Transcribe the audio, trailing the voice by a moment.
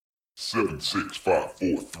7, 6, 5,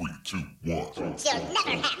 4, 3, 2, 1. You'll never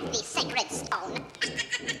have the sacred stone.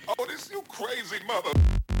 Oh, this you crazy mother...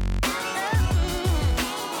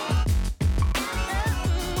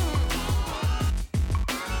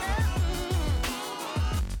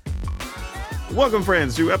 Welcome,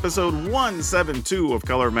 friends, to episode 172 of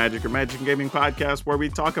Color Magic, your Magic and Gaming podcast, where we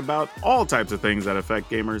talk about all types of things that affect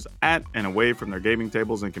gamers at and away from their gaming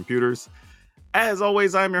tables and computers. As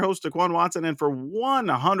always, I'm your host, Daquan Watson, and for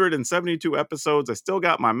 172 episodes, I still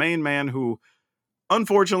got my main man who,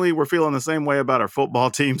 unfortunately, we're feeling the same way about our football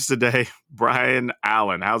teams today, Brian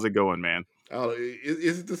Allen. How's it going, man? Oh,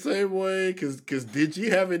 is it the same way? Because did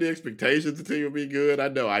you have any expectations the team would be good? I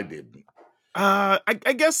know I didn't. I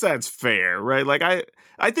guess that's fair, right? Like,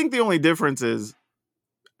 I think the only difference is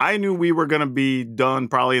I knew we were going to be done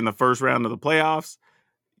probably in the first round of the playoffs.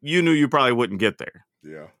 You knew you probably wouldn't get there.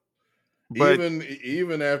 Yeah. But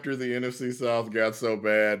even after the NFC South got so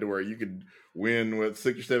bad to where you could win with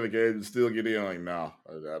 6 or 7 games and still get in, like, no.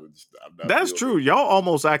 I'm not that's true. Y'all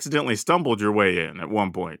almost accidentally stumbled your way in at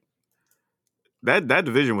one point. That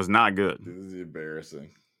division was not good. This is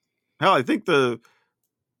embarrassing. Hell, I think the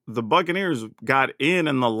Buccaneers got in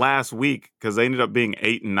the last week because they ended up being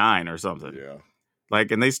 8-9 or something. Yeah.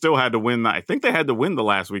 Like, and they still had to win. I think they had to win the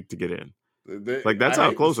last week to get in. That's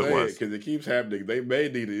how close it was. Because it keeps happening. They may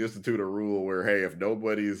need to institute a rule where, hey, if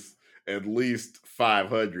nobody's at least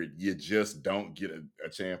 500, you just don't get a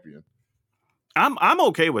champion. I'm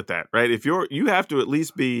okay with that, right? If you have to at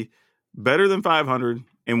least be better than 500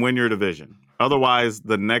 and win your division. Otherwise,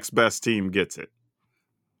 the next best team gets it.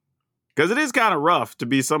 Because it is kind of rough to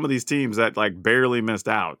be some of these teams that like barely missed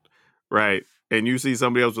out, right? And you see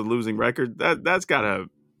somebody else with losing record, that's got to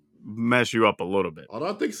mess you up a little bit. Well,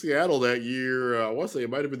 I think Seattle that year, I want to say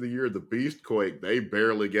it might have been the year of the Beastquake. They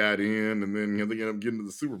barely got in, and then they ended up getting to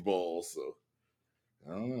the Super Bowl. So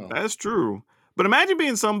I don't know. That's true. But imagine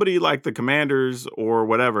being somebody like the Commanders or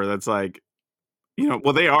whatever. That's like,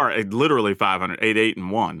 well, they are literally 500,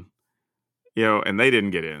 8-1, and they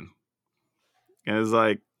didn't get in. And it's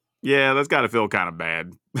like, yeah, that's got to feel kind of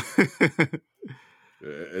bad.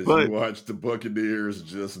 You watch the Buccaneers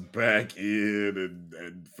just back in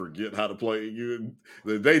and forget how to play.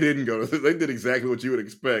 They didn't they did exactly what you would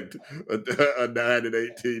expect a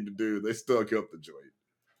 9-18 to do. They stuck up the joint.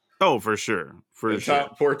 Oh, for sure.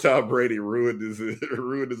 Poor Tom Brady ruined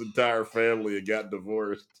his entire family and got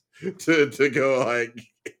divorced to go like.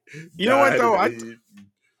 You know what though?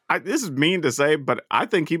 This is mean to say, but I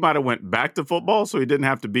think he might have went back to football so he didn't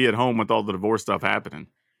have to be at home with all the divorce stuff happening.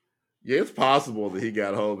 Yeah, it's possible that he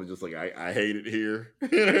got home and just like, I hate it here.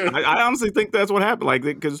 I honestly think that's what happened. Like,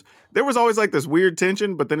 because there was always like this weird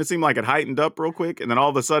tension, but then it seemed like it heightened up real quick. And then all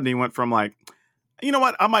of a sudden he went from like, you know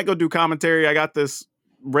what? I might go do commentary. I got this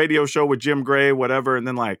radio show with Jim Gray, whatever. And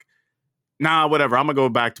then like, nah, whatever. I'm going to go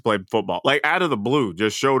back to play football. Like out of the blue,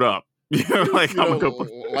 just showed up. Like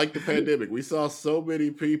the pandemic, we saw so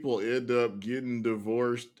many people end up getting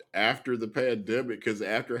divorced after the pandemic because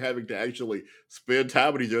after having to actually spend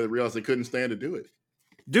time with each other, realized they couldn't stand to do it.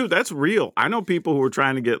 Dude, that's real. I know people who were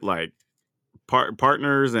trying to get like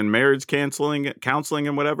partners and marriage counseling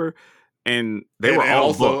and whatever, and they were all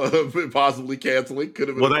also possibly canceling. Could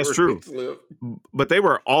have been. Well, that's true. But they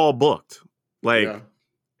were all booked. Like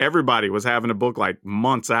everybody was having to book like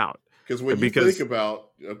months out. Because when you think about,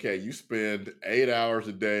 okay, you spend 8 hours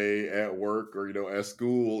a day at work or, at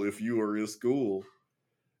school, if you are in school,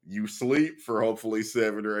 you sleep for hopefully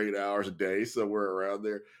 7 or 8 hours a day, somewhere around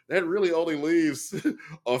there. That really only leaves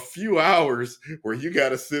a few hours where you got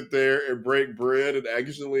to sit there and break bread and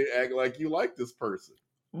actually act like you like this person.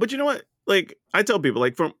 But you know what? Like, I tell people,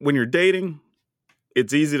 like, when you're dating,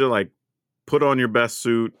 it's easy to, like, put on your best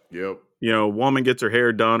suit. Yep. Woman gets her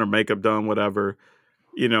hair done or makeup done, whatever.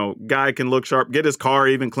 Guy can look sharp, get his car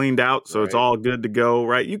even cleaned out, so It's all good to go,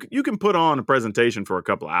 right? You can put on a presentation for a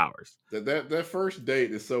couple of hours. That first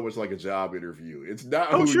date is so much like a job interview. It's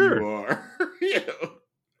not who you are.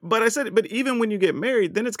 But even when you get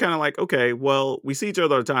married, then it's kind of like, okay, well, we see each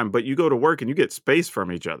other all the time, but you go to work and you get space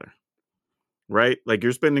from each other, right? Like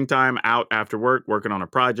you're spending time out after work, working on a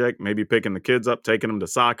project, maybe picking the kids up, taking them to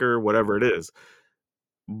soccer, whatever it is.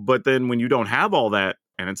 But then when you don't have all that,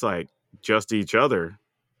 and it's like just each other,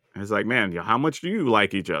 it's like, man, how much do you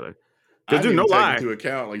like each other? Because no lie, take into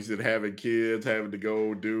account, like you said, having kids, having to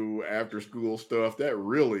go do after school stuff, that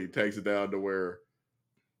really takes it down to where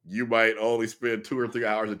you might only spend 2 or 3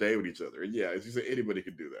 hours a day with each other. And yeah, as you said, anybody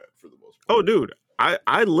can do that for the most part. Oh, dude,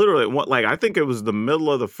 I literally I think it was the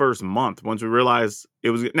middle of the first month once we realized it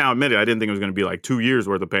was. Now, admitted, I didn't think it was going to be like 2 years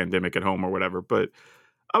worth of pandemic at home or whatever, but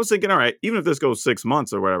I was thinking, all right, even if this goes 6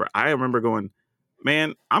 months or whatever, I remember going,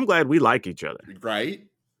 man, I'm glad we like each other. Right?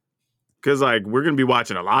 Because, like, we're going to be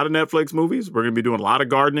watching a lot of Netflix movies. We're going to be doing a lot of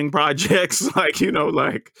gardening projects. Like,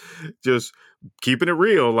 just keeping it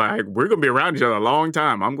real. Like, we're going to be around each other a long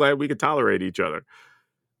time. I'm glad we could tolerate each other.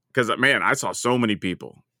 Because, man, I saw so many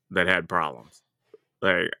people that had problems.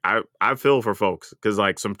 Like, I feel for folks. Because,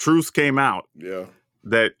 like, some truths came out. Yeah.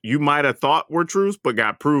 That you might have thought were truths, but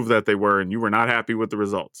got proved that they were, and you were not happy with the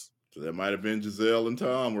results. So that might have been Giselle and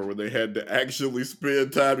Tom, where they had to actually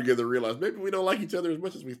spend time together and realize maybe we don't like each other as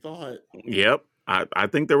much as we thought. Yep. I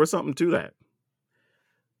think there was something to that.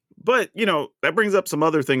 But, that brings up some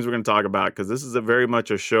other things we're going to talk about, because this is very much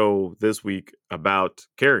a show this week about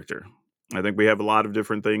character. I think we have a lot of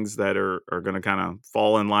different things that are going to kind of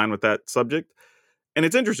fall in line with that subject. And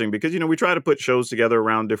it's interesting because, we try to put shows together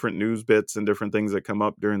around different news bits and different things that come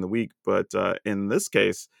up during the week. But in this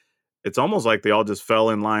case, it's almost like they all just fell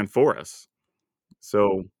in line for us.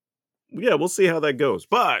 So, yeah, we'll see how that goes.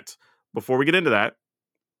 But before we get into that,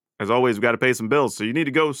 as always, we've got to pay some bills. So you need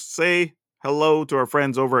to go say hello to our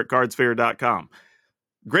friends over at cardsphere.com.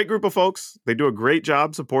 Great group of folks. They do a great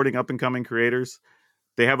job supporting up-and-coming creators.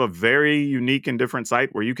 They have a very unique and different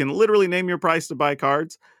site where you can literally name your price to buy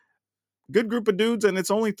cards. Good group of dudes, and it's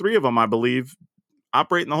only 3 of them, I believe,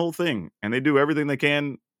 operating the whole thing. And they do everything they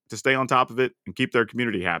can to stay on top of it and keep their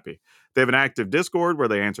community happy. They have an active Discord where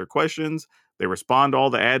they answer questions. They respond to all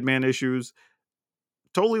the admin issues.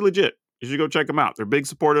 Totally legit. You should go check them out. They're big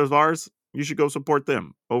supporters of ours. You should go support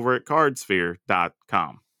them over at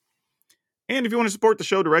cardsphere.com. And if you want to support the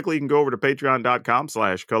show directly, you can go over to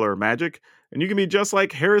patreon.com/colormagic. And you can be just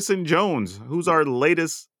like Harrison Jones, who's our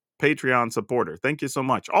latest Patreon supporter. Thank you so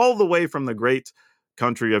much. All the way from the great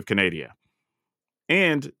country of Canada.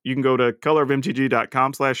 And you can go to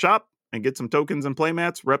colorofmtg.com/shop and get some tokens and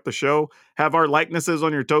playmats, rep the show, have our likenesses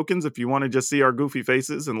on your tokens if you want to just see our goofy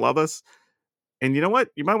faces and love us. And you know what?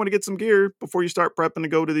 You might want to get some gear before you start prepping to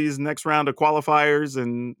go to these next round of qualifiers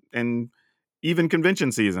and even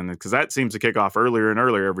convention season, because that seems to kick off earlier and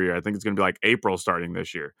earlier every year. I think it's going to be like April starting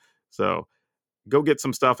this year. So go get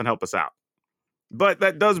some stuff and help us out. But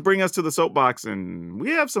that does bring us to the soapbox, and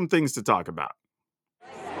we have some things to talk about.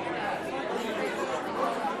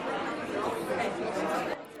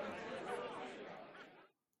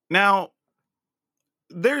 Now,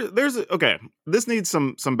 okay, this needs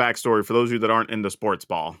some backstory for those of you that aren't into sports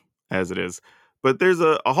ball, as it is. But there's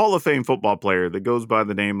a Hall of Fame football player that goes by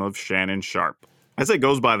the name of Shannon Sharpe. I say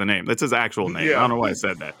goes by the name. That's his actual name. Yeah. I don't know why I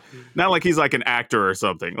said that. Not like he's like an actor or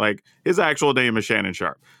something. Like, his actual name is Shannon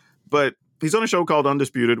Sharpe. But he's on a show called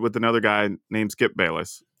Undisputed with another guy named Skip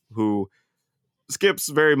Bayless, who Skip's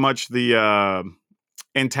very much the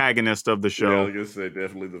antagonist of the show. Yeah, I was gonna say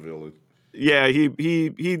definitely the villain. Yeah,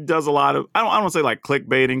 he does a lot of, I don't want to say like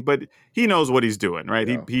clickbaiting, but he knows what he's doing, right?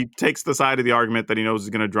 Yeah. He takes the side of the argument that he knows is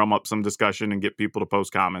going to drum up some discussion and get people to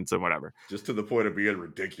post comments and whatever. Just to the point of being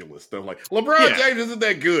ridiculous stuff. Like, LeBron James isn't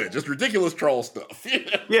that good. Just ridiculous troll stuff.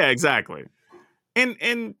 Yeah, exactly.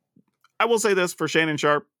 And I will say this for Shannon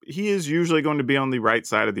Sharpe, he is usually going to be on the right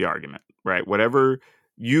side of the argument, right? Whatever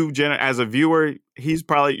you, as a viewer,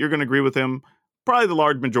 you're going to agree with him probably the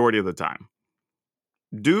large majority of the time.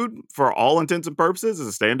 Dude, for all intents and purposes, is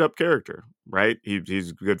a stand-up character, right? He's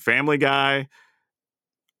a good family guy.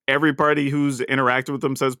 Everybody who's interacted with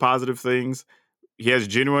him says positive things. He has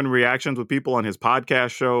genuine reactions with people on his podcast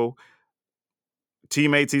show.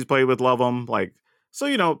 Teammates he's played with love him. Like,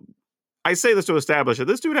 so, I say this to establish that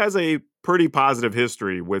this dude has a pretty positive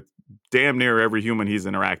history with damn near every human he's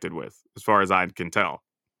interacted with, as far as I can tell.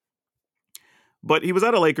 But he was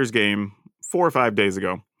at a Lakers game 4 or 5 days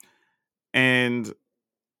ago, and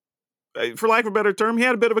for lack of a better term, he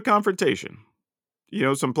had a bit of a confrontation.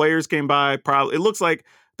 Some players came by. Probably, it looks like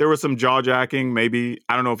there was some jaw-jacking. Maybe,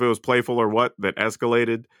 I don't know if it was playful or what, that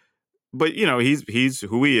escalated. But, he's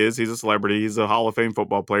who he is. He's a celebrity. He's a Hall of Fame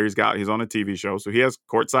football player. He's on a TV show, so he has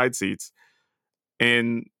courtside seats.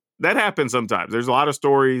 And that happens sometimes. There's a lot of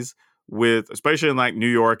stories especially in like New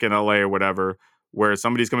York and LA or whatever, where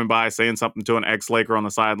somebody's coming by saying something to an ex-Laker on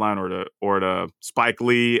the sideline or to Spike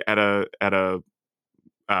Lee at a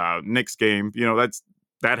Knicks game.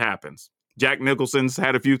 That happens. Jack Nicholson's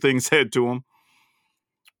had a few things said to him,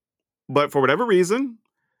 but for whatever reason,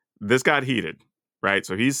 this got heated, right?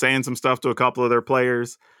 So he's saying some stuff to a couple of their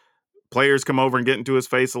players. Players come over and get into his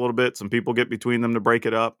face a little bit. Some people get between them to break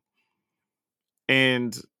it up.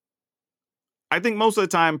 And I think most of the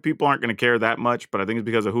time people aren't going to care that much, but I think it's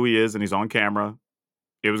because of who he is and he's on camera.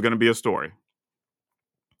 It was going to be a story.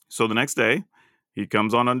 So the next day, he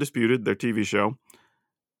comes on Undisputed, their TV show,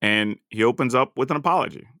 and he opens up with an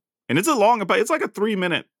apology. And it's a long apology. It's like a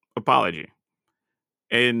 3-minute apology.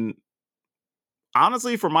 And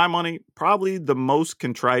honestly, for my money, probably the most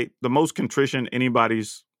contrition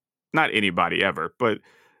not anybody ever, but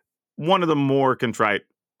one of the more contrite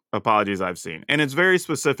apologies I've seen. And it's very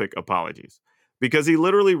specific apologies because he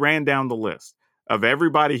literally ran down the list of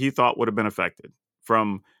everybody he thought would have been affected,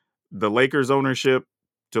 from the Lakers ownership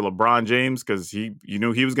to LeBron James, because you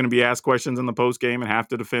knew he was going to be asked questions in the post game and have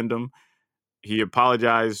to defend him. He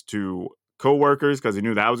apologized to coworkers because he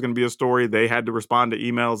knew that was going to be a story. They had to respond to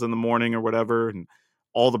emails in the morning or whatever, and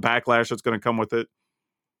all the backlash that's going to come with it.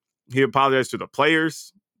 He apologized to the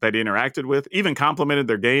players that he interacted with, even complimented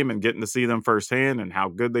their game and getting to see them firsthand and how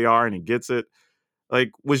good they are, and he gets it.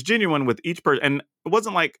 Like, was genuine with each person. And it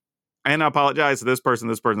wasn't like, and I apologize to this person.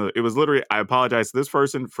 It was literally, I apologize to this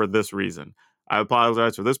person for this reason. I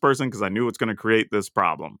apologize for this person because I knew it's going to create this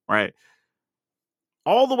problem, right?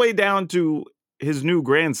 All the way down to his new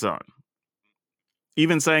grandson.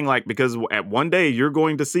 Even saying, like, because at one day you're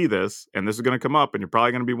going to see this and this is going to come up and you're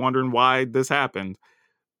probably going to be wondering why this happened,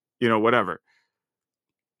 whatever.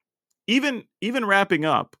 Even wrapping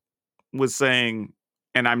up was saying,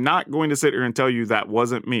 and I'm not going to sit here and tell you that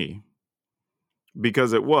wasn't me,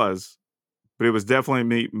 because it was, but it was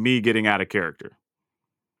definitely me getting out of character.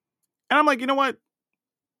 And I'm like, you know what?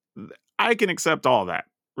 I can accept all that,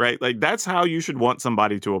 right? Like, that's how you should want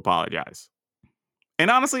somebody to apologize.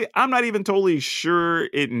 And honestly, I'm not even totally sure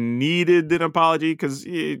it needed an apology, because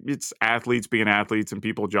it's athletes being athletes and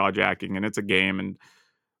people jaw-jacking, and it's a game and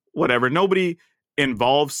whatever. Nobody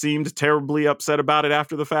involved seemed terribly upset about it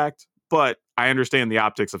after the fact, but I understand the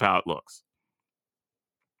optics of how it looks.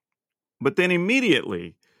 But then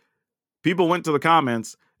immediately, people went to the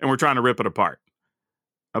comments and were trying to rip it apart.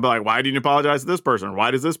 I'd be like, why didn't you apologize to this person? Or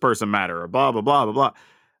why does this person matter? Or blah, blah, blah, blah, blah.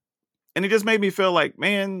 And it just made me feel like,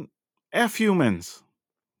 man, F humans.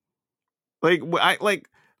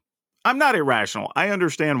 I'm not irrational. I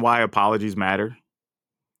understand why apologies matter.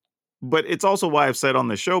 But it's also why I've said on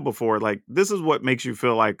the show before, like, this is what makes you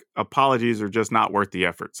feel like apologies are just not worth the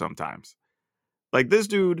effort sometimes. Like, this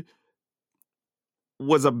dude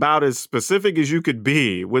was about as specific as you could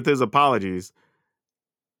be with his apologies.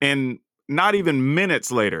 And not even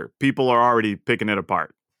minutes later, people are already picking it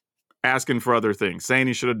apart, asking for other things, saying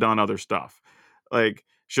he should have done other stuff. Like,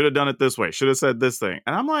 should have done it this way, should have said this thing.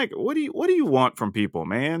 And I'm like, what do you want from people,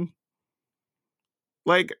 man?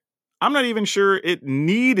 Like, I'm not even sure it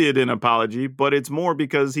needed an apology, but it's more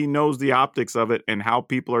because he knows the optics of it and how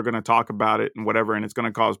people are going to talk about it and whatever, and it's going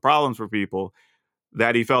to cause problems for people,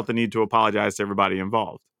 that he felt the need to apologize to everybody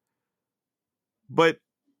involved. But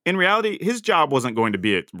in reality, his job wasn't going to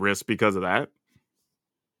be at risk because of that.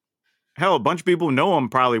 Hell, a bunch of people who know him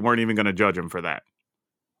probably weren't even going to judge him for that.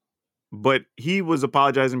 But he was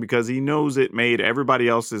apologizing because he knows it made everybody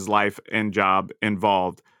else's life and job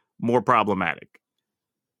involved more problematic.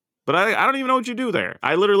 But I don't even know what you do there.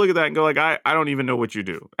 I literally look at that and go, like, I don't even know what you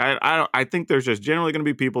do. I think there's just generally going to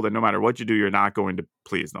be people that no matter what you do, you're not going to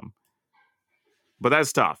please them. But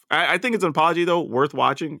that's tough. I think it's an apology, though, worth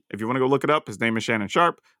watching. If you want to go look it up, his name is Shannon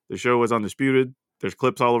Sharpe. The show is Undisputed. There's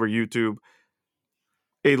clips all over YouTube.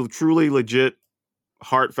 A truly legit,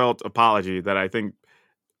 heartfelt apology that I think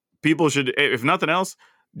people should, if nothing else,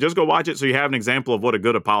 just go watch it so you have an example of what a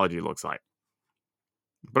good apology looks like.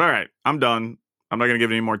 But all right, I'm done. I'm not going to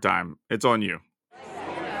give it any more time. It's on you.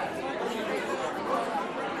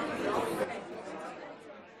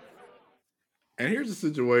 And here's a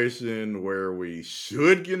situation where we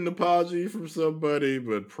should get an apology from somebody,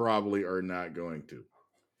 but probably are not going to.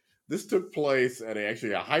 This took place at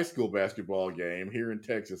a high school basketball game here in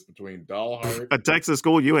Texas between Dalhart. A Texas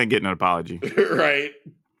school, you ain't getting an apology. Right.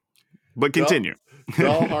 But continue.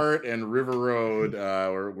 Dalhart and River Road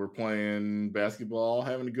were playing basketball,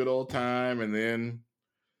 having a good old time, and then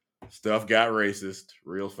stuff got racist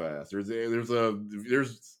real fast. There's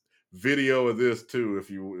video of this too if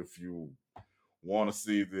you want to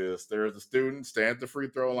see this. There's a student stand at the free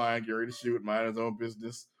throw line, get ready to shoot, mind his own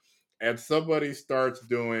business, and somebody starts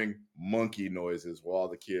doing monkey noises while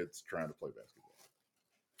the kid's trying to play basketball.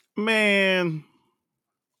 Man.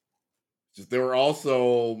 There were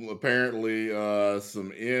also apparently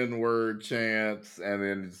some N-word chants, and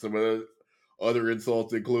then some other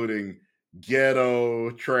insults, including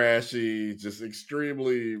ghetto, trashy, just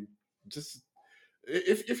extremely, just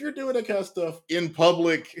if you're doing that kind of stuff in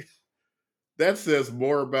public, that says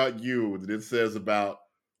more about you than it says about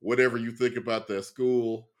whatever you think about that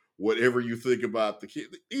school, whatever you think about the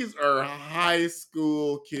kids. These are high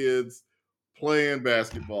school kids playing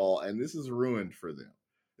basketball, and this is ruined for them.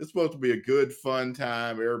 It's supposed to be a good, fun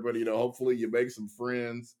time. Everybody, hopefully you make some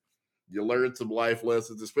friends. You learn some life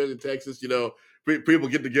lessons, especially in Texas. You know, people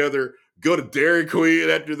get together, go to Dairy Queen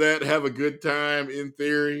after that, have a good time in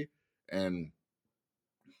theory. And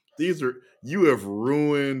you have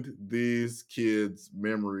ruined these kids'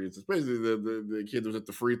 memories, especially the kid that was at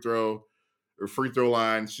the free throw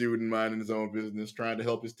line, shooting, minding his own business, trying to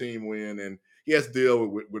help his team win. And he has to deal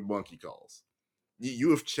with monkey calls.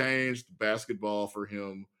 You have changed basketball for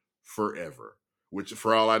him forever, which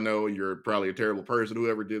for all I know, you're probably a terrible person,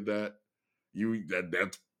 whoever did that.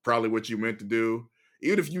 That's probably what you meant to do.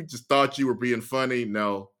 Even if you just thought you were being funny,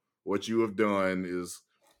 no, what you have done is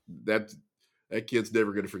that kid's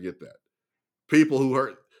never going to forget that. People who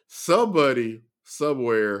hurt somebody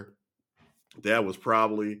somewhere, that was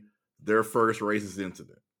probably their first racist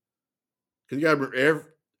incident. Because you got to remember,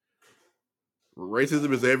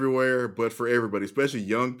 racism is everywhere, but for everybody, especially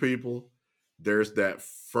young people, there's that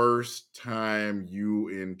first time you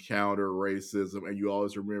encounter racism and you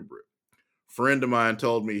always remember it. Friend of mine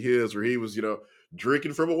told me where he was,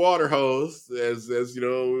 drinking from a water hose, as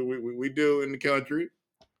we do in the country.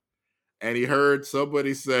 And he heard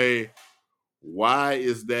somebody say, "Why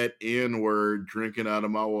is that N-word drinking out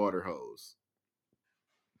of my water hose?"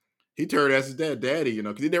 He turned to ask his daddy,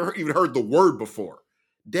 because he never even heard the word before.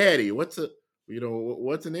 "Daddy, what's an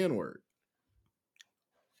N-word?"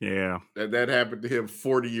 Yeah. That happened to him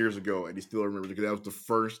 40 years ago, and he still remembers because that was the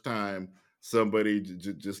first time somebody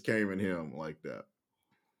just came at him like that.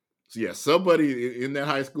 So yeah, somebody in that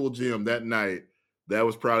high school gym that night, that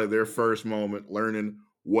was probably their first moment learning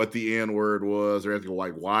what the N-word was, or asking,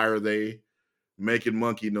 like, why are they making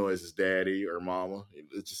monkey noises, daddy or mama?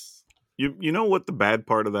 It's just... You know what the bad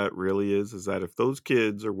part of that really is that if those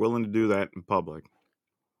kids are willing to do that in public,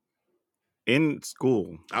 in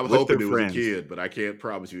school, I was with hoping their it was friends, a kid, but I can't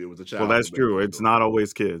promise you it was a child. Well, that's true. It's not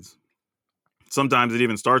always kids. Sometimes it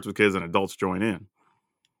even starts with kids and adults join in.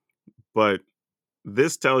 But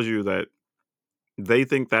this tells you that they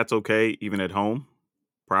think that's okay even at home,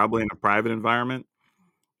 probably in a private environment.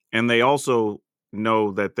 And they also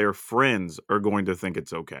know that their friends are going to think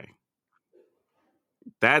it's okay.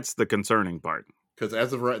 That's the concerning part. Because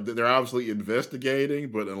as of right, they're obviously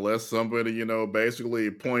investigating, but unless somebody,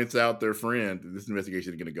 basically points out their friend, this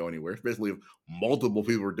investigation isn't going to go anywhere, especially if multiple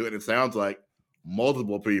people are doing it. It sounds like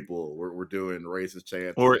multiple people were doing racist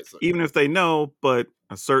chants. Or even if they know, but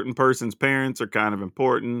a certain person's parents are kind of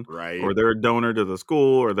important, right? Or they're a donor to the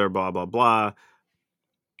school, or they're blah, blah, blah.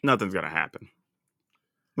 Nothing's going to happen.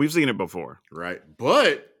 We've seen it before. Right.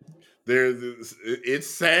 But it's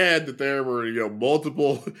sad that there were,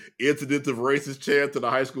 multiple incidents of racist chants at a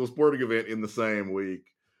high school sporting event in the same week.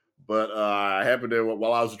 But I happened to,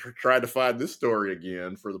 while I was trying to find this story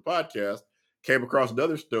again for the podcast, came across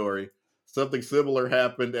another story. Something similar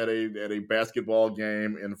happened at a basketball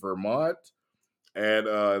game in Vermont, and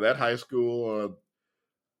that high school,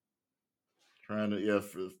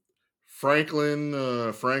 Franklin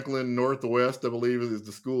Northwest, I believe, is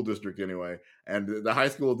the school district anyway. And the high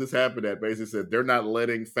school this happened at basically said they're not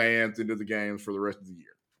letting fans into the games for the rest of the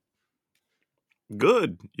year.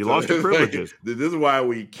 Good. You lost your privileges. This is why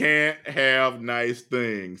we can't have nice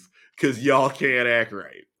things, because y'all can't act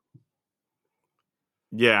right.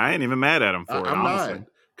 Yeah, I ain't even mad at them for it, honestly. Not.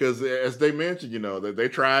 Because as they mentioned, that they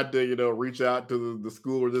tried to, reach out to the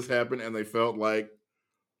school where this happened, and they felt like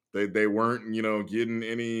they weren't, getting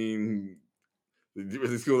any.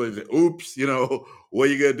 The school, they said, "Oops, what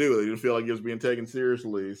are you gonna do?" They didn't feel like it was being taken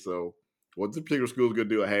seriously. So, what's the particular school gonna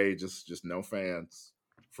do? Hey, just no fans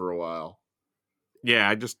for a while. Yeah,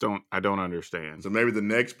 I don't understand. So maybe the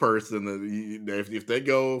next person, if they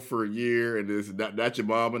go for a year and this is not your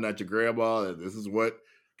mama, not your grandma, this is what,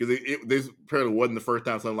 because this apparently wasn't the first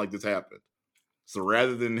time something like this happened. So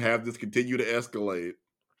rather than have this continue to escalate,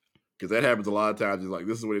 because that happens a lot of times, it's like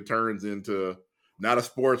this is when it turns into not a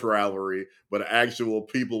sports rivalry, but actual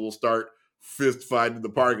people will start fist fighting in the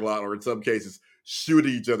parking lot, or in some cases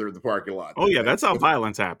shooting each other in the parking lot. Oh yeah, that's how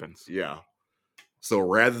violence happens. Yeah. So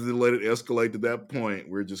rather than let it escalate to that point,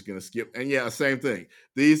 we're just going to skip. And yeah, same thing.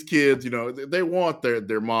 These kids, they want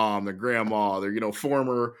their mom, their grandma, their,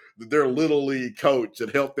 their little league coach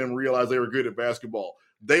that helped them realize they were good at basketball.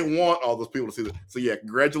 They want all those people to see that. So yeah,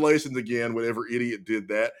 congratulations again, whatever idiot did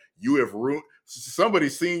that. You have ruined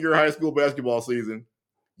somebody's senior high school basketball season.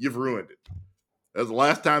 You've ruined it. That's the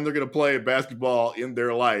last time they're going to play basketball in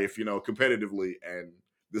their life, competitively. And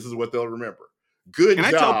this is what they'll remember. Good job,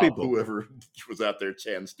 I tell people, whoever was out there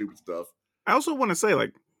chanting stupid stuff. I also want to say,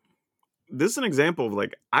 this is an example of,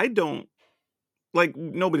 I don't,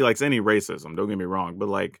 nobody likes any racism, don't get me wrong,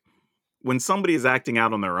 but, when somebody is acting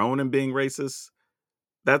out on their own and being racist,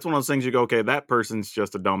 that's one of those things you go, okay, that person's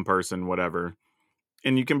just a dumb person, whatever.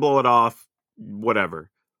 and you can blow it off, whatever.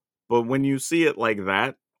 But when you see it like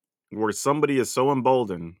that, where somebody is so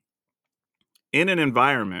emboldened in an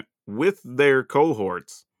environment with their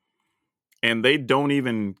cohorts and they don't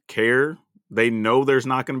even care, they know there's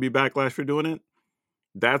not going to be backlash for doing it,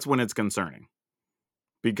 that's when it's concerning.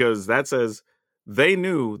 Because that says they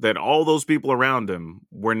knew that all those people around them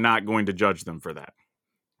were not going to judge them for that.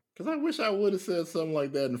 Because I wish I would have said something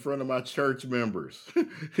like that in front of my church members,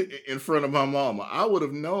 in front of my mama. I would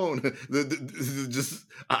have known.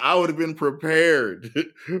 I would have been prepared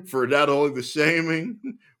for not only the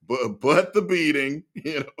shaming, but the beating.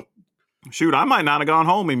 Shoot, I might not have gone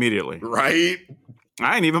home immediately. Right?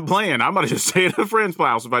 I ain't even playing. I'm gonna just stay at a friend's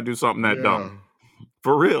house if I do something that dumb.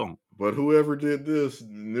 For real. But whoever did this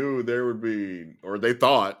knew there would be, or they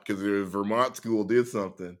thought, because the Vermont school did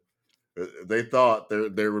something. They thought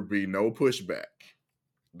there would be no pushback,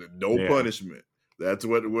 no punishment. That's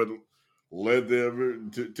what led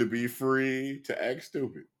them to be free to act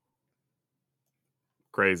stupid.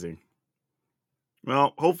 Crazy.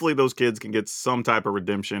 Well, hopefully those kids can get some type of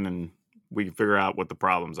redemption and we can figure out what the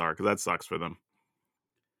problems are, because that sucks for them.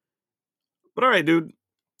 But all right, dude,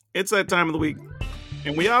 it's that time of the week.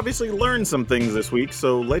 And we obviously learned some things this week,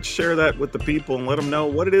 so let's share that with the people and let them know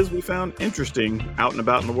what it is we found interesting out and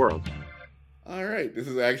about in the world. All right, this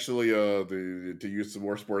is actually to use some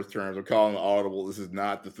more sports terms, I'm calling it audible. This is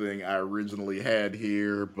not the thing I originally had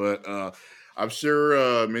here, but I'm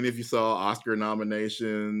sure many of you saw Oscar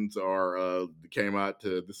nominations came out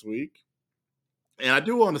this week. And I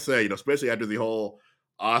do want to say, especially after the whole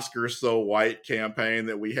Oscars So White campaign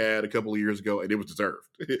that we had a couple of years ago, and it was deserved.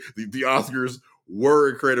 the Oscars were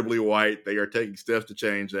incredibly white. They are taking steps to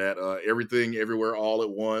change that. Everything, Everywhere, All at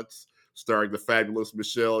Once, starring the fabulous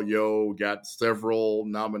Michelle Yeoh, got several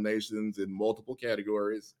nominations in multiple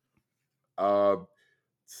categories.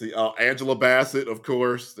 Angela Bassett, of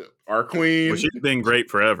course, our queen. Well, she's been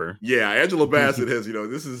great forever. Yeah, Angela Bassett has,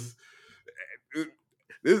 this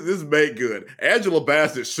is made good. Angela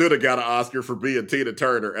Bassett should have got an Oscar for being Tina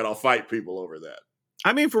Turner, and I'll fight people over that.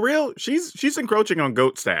 I mean, for real, she's encroaching on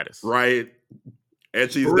GOAT status. Right. And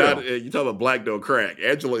she's not, you talk about black don't crack.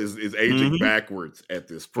 Angela is aging backwards at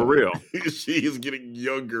this point. For real. She is getting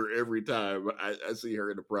younger every time I see her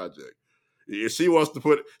in the project. If she wants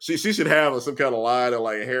to she should have some kind of line of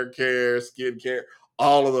like hair care, skin care,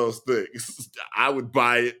 all of those things. I would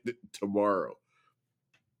buy it tomorrow.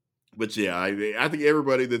 But yeah, I think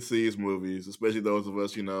everybody that sees movies, especially those of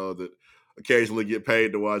us, that occasionally get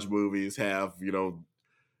paid to watch movies, have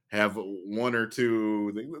one or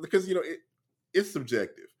two, because, it's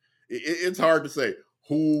subjective. It's hard to say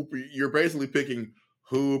who you're basically picking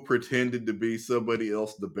who pretended to be somebody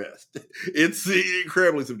else the best. It's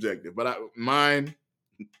incredibly subjective. But mine,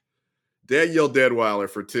 Danielle Deadwyler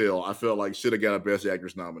for Till, I felt like should have got a Best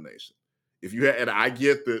Actress nomination. And I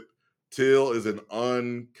get that Till is an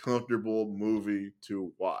uncomfortable movie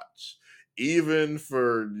to watch, even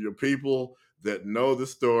for people that know the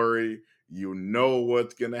story.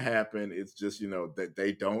 What's going to happen. It's just, that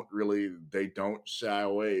they don't shy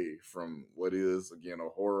away from what is, again, a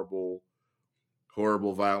horrible,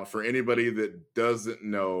 horrible violence. For anybody that doesn't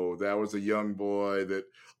know, that was a young boy that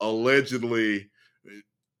allegedly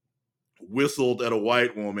whistled at a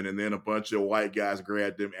white woman, and then a bunch of white guys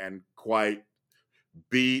grabbed him and quite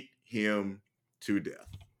beat him to death.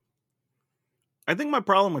 I think my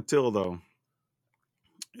problem with Till, though,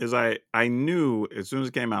 is I knew as soon as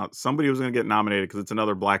it came out, somebody was going to get nominated because it's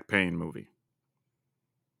another Black Pain movie.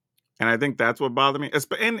 And I think that's what bothered me.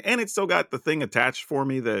 And it still got the thing attached for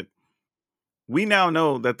me that we now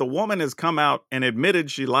know that the woman has come out and admitted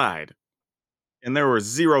she lied. And there were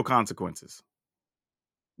zero consequences.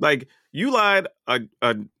 Like, you lied, I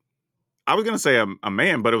was going to say a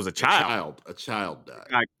man, but it was a child. A child died.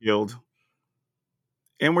 Got killed.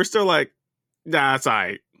 And we're still like, nah, it's all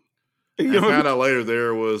right. I found out later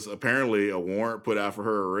there was apparently a warrant put out for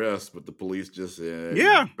her arrest, but the police just said,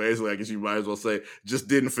 basically, I guess you might as well say, just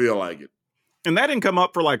didn't feel like it. And that didn't come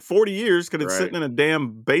up for like 40 years because it's sitting in a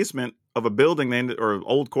damn basement of a building or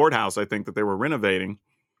old courthouse, I think, that they were renovating.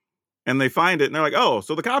 And they find it and they're like, oh,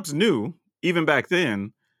 so the cops knew even back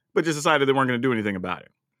then, but just decided they weren't going to do anything about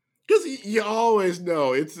it. Because you always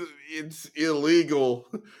know it's illegal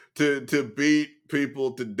to beat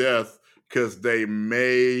people to death because they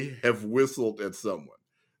may have whistled at someone.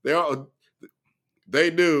 They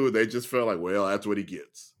knew. They just felt like, well, that's what he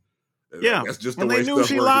gets. Yeah, that's just the and way they knew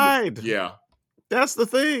she lied. Yeah, that's the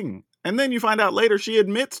thing. And then you find out later she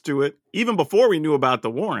admits to it, even before we knew about the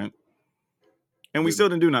warrant, and we still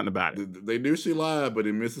didn't do nothing about it. They knew she lied, but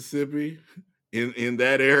in Mississippi, in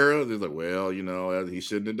that era, they're like, well, he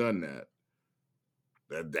shouldn't have done that.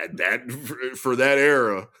 That for that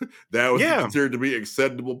era, that was Yeah. considered to be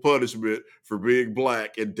acceptable punishment for being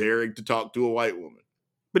black and daring to talk to a white woman.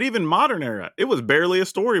 But even modern era, it was barely a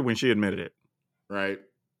story when she admitted it. Right.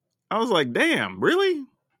 I was like, damn, really?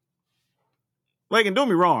 Like, and don't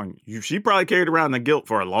be wrong, she probably carried around the guilt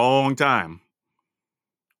for a long time.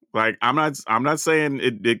 Like, I'm not saying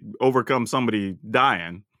it overcomes somebody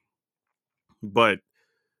dying, but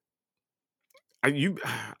I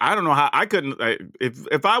don't know how I couldn't.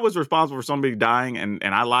 If I was responsible for somebody dying and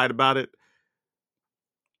I lied about it,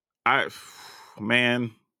 I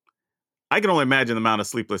can only imagine the amount of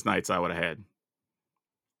sleepless nights I would have had,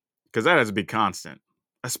 because that has to be constant,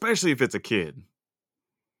 especially if it's a kid.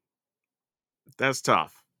 That's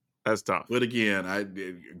tough. That's tough. But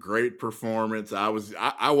again, great performance. I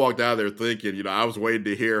walked out of there thinking, I was waiting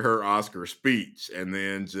to hear her Oscar speech, and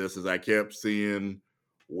then just as I kept seeing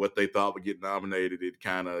what they thought would get nominated, it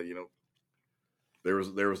kind of, there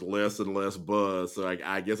was less and less buzz. So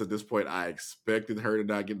I guess at this point, I expected her to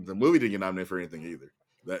not get the movie to get nominated for anything either.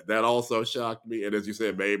 That also shocked me. And as you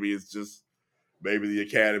said, maybe the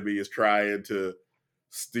Academy is trying to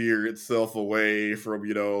steer itself away from,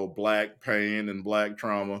 black pain and black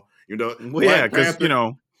trauma. Well, yeah, because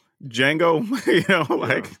Django,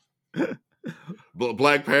 But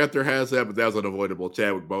Black Panther has that, but that was unavoidable.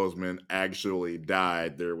 Chadwick Boseman actually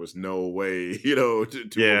died. There was no way,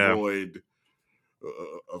 to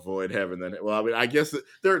avoid having that. Well, I mean, I guess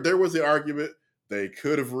there was the argument they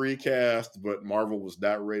could have recast, but Marvel was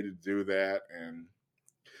not ready to do that, and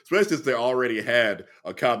especially since they already had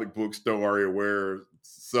a comic book story where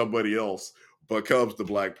somebody else becomes the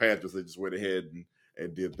Black Panther, so they just went ahead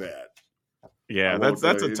and did that. Yeah, that's a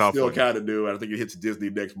tough one. It's still kind of new. I think it hits Disney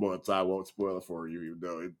next month, so I won't spoil it for you, even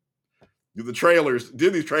though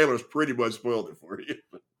Disney's trailers pretty much spoiled it for you.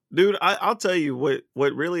 Dude, I'll tell you what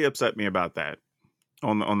really upset me about that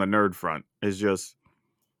on the nerd front is just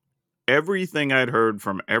everything I'd heard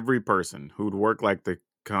from every person who'd worked like the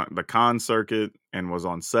con circuit and was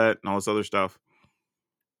on set and all this other stuff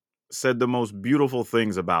said the most beautiful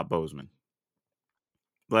things about Boseman.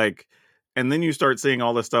 Like, and then you start seeing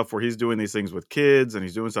all this stuff where he's doing these things with kids and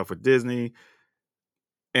he's doing stuff with Disney.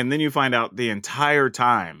 And then you find out the entire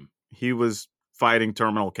time he was fighting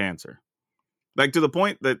terminal cancer. Like, to the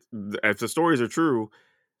point that if the stories are true,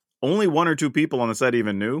 only 1 or 2 people on the set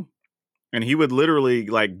even knew. And he would literally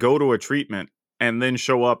like go to a treatment and then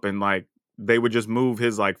show up and like they would just move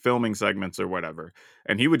his like filming segments or whatever.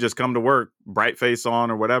 And he would just come to work, bright face on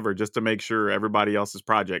or whatever, just to make sure everybody else's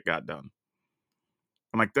project got done.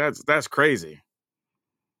 I'm like, that's crazy.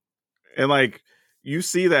 And like, you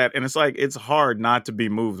see that and it's like, it's hard not to be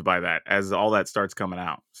moved by that as all that starts coming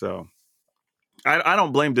out. So I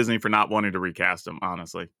don't blame Disney for not wanting to recast him,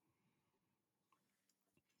 honestly.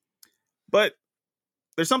 But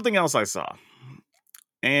there's something else I saw.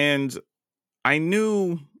 And I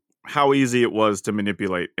knew how easy it was to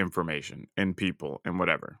manipulate information and people and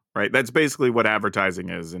whatever, right? That's basically what advertising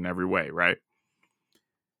is in every way, right?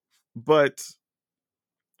 But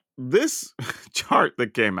this chart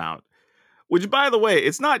that came out, which, by the way,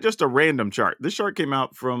 it's not just a random chart. This chart came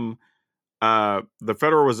out from the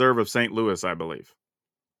Federal Reserve of St. Louis, I believe.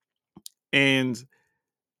 And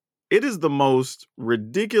it is the most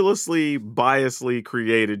ridiculously, biasly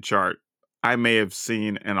created chart I may have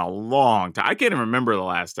seen in a long time. I can't even remember the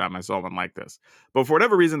last time I saw one like this. But for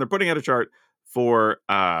whatever reason, they're putting out a chart for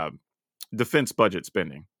defense budget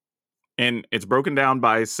spending. And it's broken down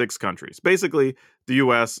by 6 countries. Basically, the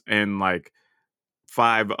U.S. and like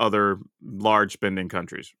 5 other large spending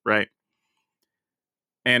countries, right?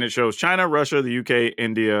 And it shows China, Russia, the UK,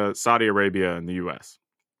 India, Saudi Arabia, and the U.S.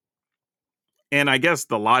 And I guess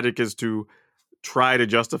the logic is to try to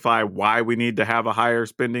justify why we need to have a higher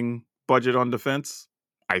spending budget on defense,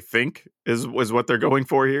 I think, is what they're going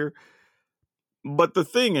for here. But the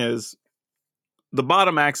thing is, the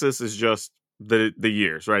bottom axis is just the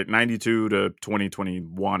years, right? 92 to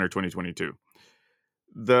 2021 or 2022.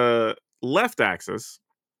 The left axis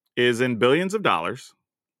is in billions of dollars,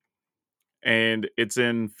 and it's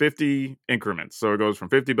in 50 increments. So it goes from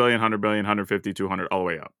 50 billion, 100 billion, 150, 200, all the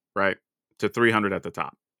way up, right? To 300 at the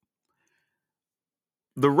top.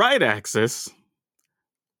 The right axis,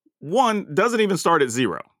 one, doesn't even start at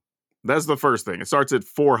 0. That's the first thing. It starts at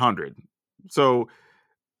 400. So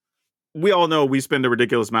we all know we spend a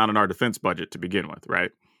ridiculous amount on our defense budget to begin with,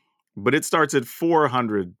 right? But it starts at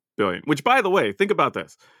 400 billion, which, by the way, think about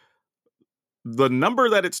this. The number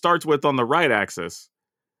that it starts with on the right axis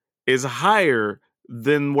is higher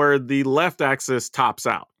than where the left axis tops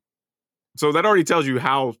out. So that already tells you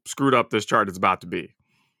how screwed up this chart is about to be.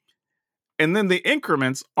 And then the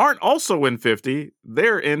increments aren't also in 50,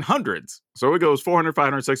 they're in hundreds. So it goes 400,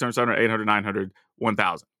 500, 600, 700, 800, 900,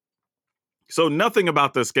 1000. So nothing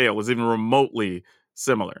about this scale is even remotely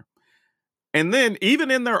similar. And then even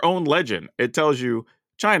in their own legend, it tells you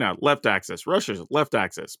China, left axis, Russia's left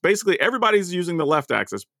axis. Basically, everybody's using the left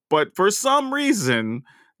axis, but for some reason,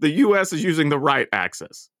 the US is using the right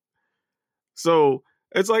axis. So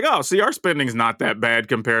it's like, oh, see, our spending's not that bad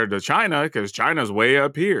compared to China because China's way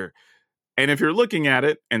up here. And if you're looking at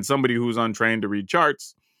it and somebody who's untrained to read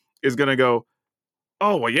charts is going to go,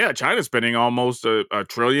 oh, well, yeah, China's spending almost $1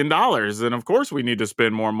 trillion. And of course we need to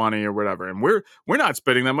spend more money or whatever. And we're not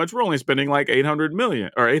spending that much. We're only spending like 800 million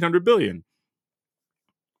or 800 billion.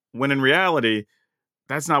 When in reality,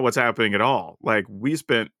 that's not what's happening at all. Like we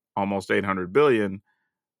spent almost 800 billion.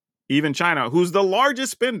 Even China, who's the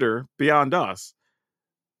largest spender beyond us.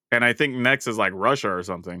 And I think next is like Russia or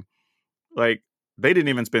something. Like they didn't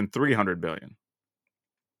even spend 300 billion.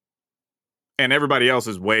 And everybody else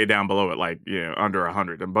is way down below it, like, under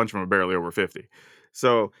 100. A bunch of them are barely over 50.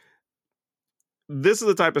 So this is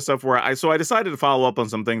the type of stuff where I decided to follow up on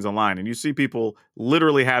some things online. And you see people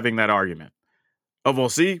literally having that argument of, well,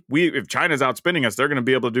 see, if China's outspending us, they're going to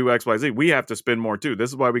be able to do X, Y, Z. We have to spend more too.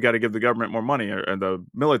 This is why we got to give the government more money and the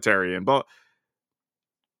military and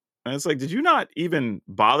it's like, did you not even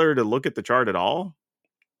bother to look at the chart at all?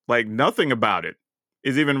 Like nothing about it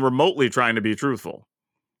is even remotely trying to be truthful.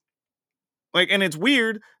 Like, and it's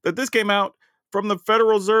weird that this came out from the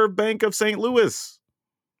Federal Reserve Bank of St. Louis.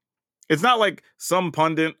 It's not like some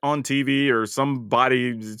pundit on TV or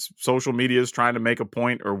somebody's social media is trying to make a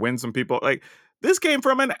point or win some people. Like, this came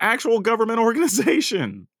from an actual government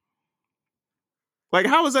organization. Like,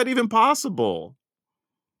 how is that even possible?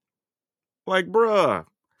 Like, bruh.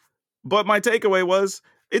 But my takeaway was,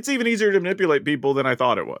 it's even easier to manipulate people than I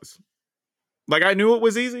thought it was. Like, I knew it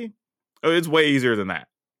was easy. It's way easier than that.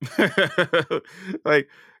 Like,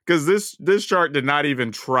 because this chart did not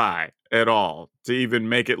even try at all to even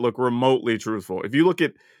make it look remotely truthful. If you look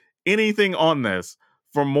at anything on this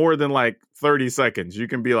for more than like 30 seconds, you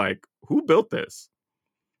can be like, who built this?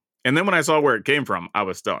 And then when I saw where it came from, I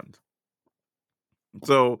was stunned.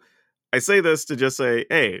 So I say this to just say,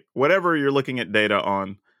 hey, whatever you're looking at data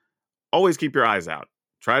on, always keep your eyes out.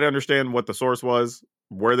 Try to understand what the source was,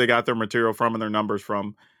 where they got their material from and their numbers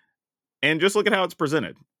from, and just look at how it's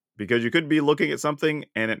presented. Because you could be looking at something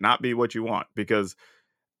and it not be what you want. Because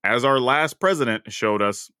as our last president showed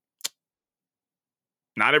us,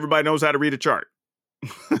 not everybody knows how to read a chart.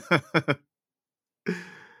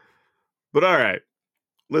 But all right,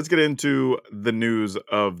 let's get into the news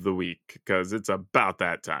of the week because it's about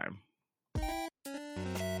that time.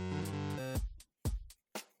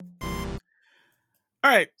 All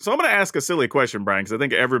right, so I'm going to ask a silly question, Brian, because I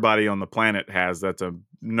think everybody on the planet has that's a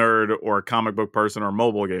nerd or a comic book person or a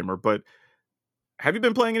mobile gamer. But have you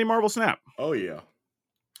been playing any Marvel Snap? Oh, yeah.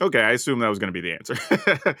 Okay, I assume that was going to be the answer.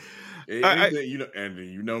 Anything, and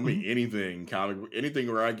you know me, anything comic,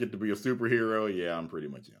 anything where I get to be a superhero, yeah, I'm pretty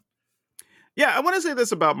much in. Yeah, I want to say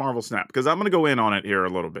this about Marvel Snap, because I'm going to go in on it here a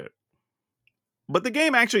little bit. But the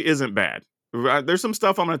game actually isn't bad. There's some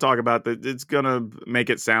stuff I'm going to talk about that it's going to make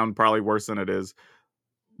it sound probably worse than it is.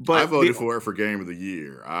 But I voted for it for Game of the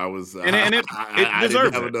Year. I was, and it I deserves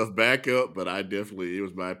didn't have it. enough backup, but it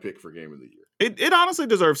was my pick for Game of the Year. It honestly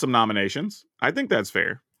deserves some nominations. I think that's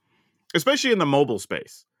fair, especially in the mobile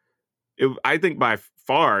space. I think by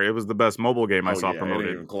far it was the best mobile game I saw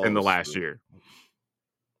promoted in the last year.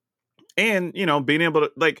 And, being able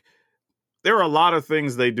to, like, there are a lot of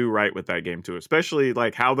things they do right with that game too, especially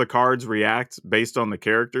like how the cards react based on the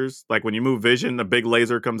characters. Like when you move Vision, a big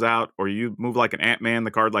laser comes out, or you move like an Ant-Man, the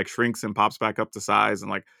card like shrinks and pops back up to size, and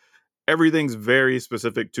like everything's very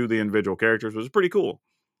specific to the individual characters, which is pretty cool,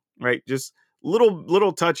 right? Just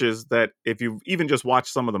little touches that if you even just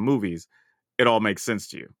watch some of the movies, it all makes sense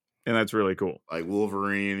to you. And that's really cool. Like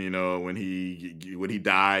Wolverine, when he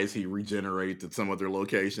dies, he regenerates at some other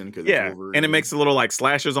location. Yeah, and it makes the little like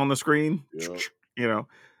slashes on the screen. Yep.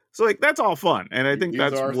 So like that's all fun, and I think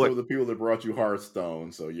that's some of the people that brought you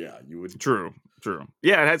Hearthstone. So yeah, you would. True.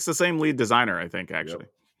 Yeah, it has the same lead designer, I think, actually.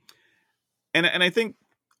 Yep. And I think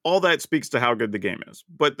all that speaks to how good the game is.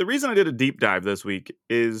 But the reason I did a deep dive this week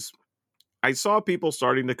is I saw people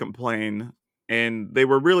starting to complain, and they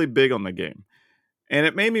were really big on the game. And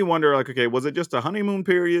it made me wonder, like, okay, was it just a honeymoon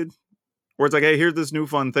period? Where it's like, hey, here's this new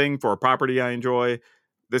fun thing for a property I enjoy.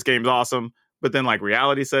 This game's awesome. But then, like,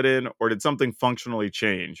 reality set in? Or did something functionally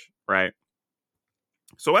change, right?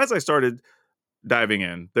 So as I started diving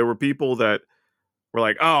in, there were people that were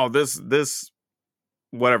like, oh, this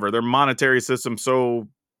whatever. Their monetary system's so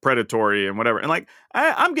predatory and whatever. And, like,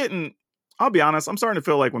 I'm getting I'll be honest, I'm starting to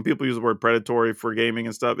feel like when people use the word predatory for gaming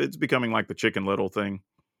and stuff, it's becoming like the Chicken Little thing.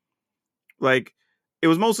 Like, it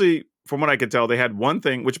was mostly, from what I could tell, they had one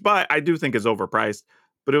thing, which I do think is overpriced,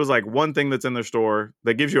 but it was like one thing that's in their store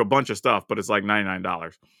that gives you a bunch of stuff, but it's like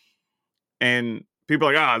 $99. And people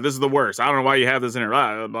are like, this is the worst. I don't know why you have this in here.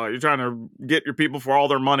 You're trying to get your people for all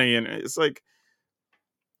their money. And it's like,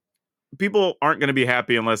 people aren't going to be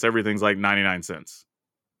happy unless everything's like 99 cents.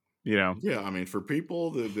 You know? Yeah, I mean, for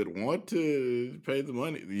people that want to pay the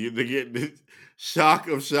money, they get the shock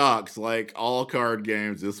of shocks. Like all card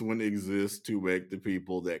games, this one exists to make the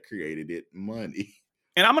people that created it money.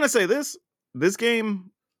 And I'm going to say this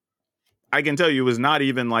game, I can tell you, is not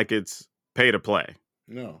even like it's pay to play.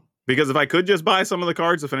 No. Because if I could just buy some of the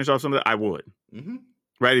cards to finish off some of it, I would. Mm-hmm.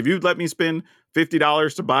 Right? If you'd let me spend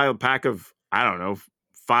 $50 to buy a pack of, I don't know,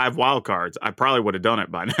 5 wild cards, I probably would have done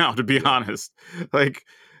it by now, to be honest. Like,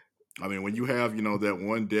 I mean, when you have, that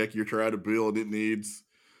one deck you're trying to build, it needs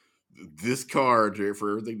this card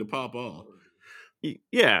for everything to pop off.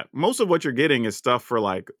 Yeah, most of what you're getting is stuff for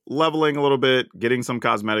like leveling a little bit, getting some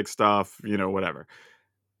cosmetic stuff, whatever.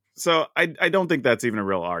 So I don't think that's even a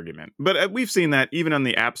real argument. But we've seen that even on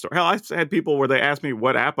the App Store. Hell, I've had people where they ask me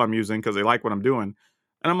what app I'm using because they like what I'm doing.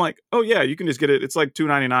 And I'm like, oh, yeah, you can just get it. It's like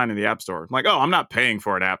 $2.99 in the App Store. I'm like, oh, I'm not paying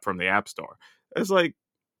for an app from the App Store. It's like,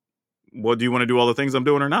 well, do you want to do all the things I'm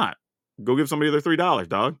doing or not? Go give somebody their $3,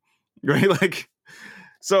 dog. Right? Like,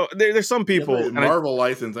 so there's some people. Marvel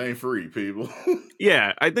license ain't free, people.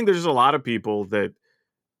 Yeah, I think there's just a lot of people that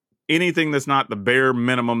anything that's not the bare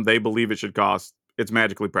minimum they believe it should cost, it's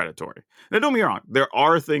magically predatory. Now, don't get me wrong. There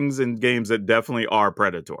are things in games that definitely are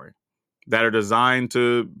predatory, that are designed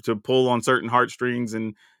to pull on certain heartstrings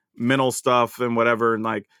and mental stuff and whatever. And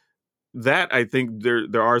like that, I think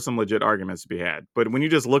there are some legit arguments to be had. But when you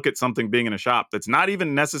just look at something being in a shop that's not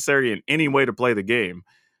even necessary in any way to play the game,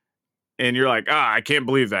 and you're like, I can't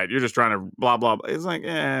believe that. You're just trying to blah, blah, blah. It's like,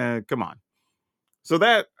 come on. So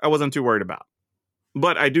that I wasn't too worried about.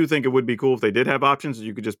 But I do think it would be cool if they did have options that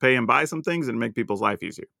you could just pay and buy some things and make people's life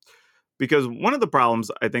easier. Because one of the problems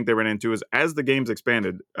I think they ran into is as the game's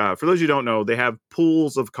expanded, for those you don't know, they have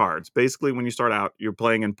pools of cards. Basically, when you start out, you're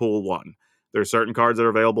playing in pool 1. There are certain cards that are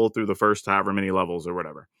available through the first however many levels or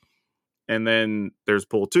whatever. And then there's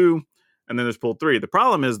pool 2, and then there's pool 3. The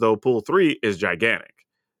problem is, though, pool 3 is gigantic.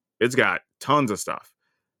 It's got tons of stuff.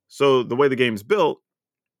 So the way the game's built,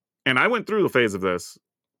 and I went through the phase of this,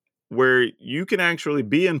 where you can actually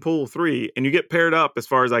be in pool 3 and you get paired up, as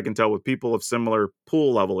far as I can tell, with people of similar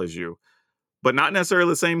pool level as you, but not necessarily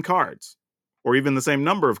the same cards or even the same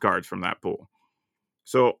number of cards from that pool.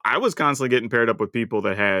 So I was constantly getting paired up with people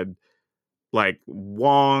that had like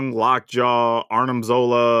Wong, Lockjaw, Arnim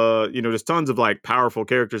Zola, just tons of like powerful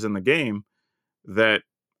characters in the game that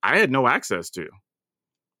I had no access to.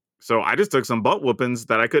 So I just took some butt whoopings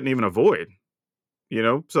that I couldn't even avoid,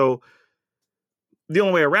 So the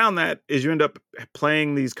only way around that is you end up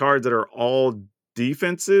playing these cards that are all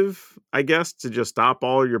defensive, I guess, to just stop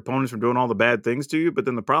all your opponents from doing all the bad things to you. But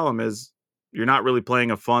then the problem is you're not really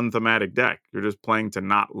playing a fun thematic deck. You're just playing to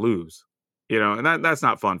not lose, and that's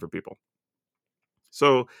not fun for people.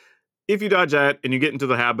 So if you dodge that and you get into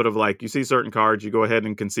the habit of like, you see certain cards, you go ahead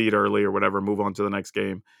and concede early or whatever, move on to the next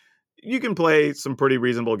game. You can play some pretty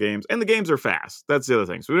reasonable games, and the games are fast. That's the other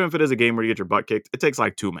thing. So even if it is a game where you get your butt kicked, it takes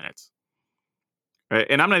like 2 minutes. Right?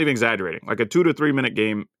 And I'm not even exaggerating. Like a 2 to 3 minute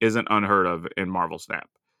game isn't unheard of in Marvel Snap.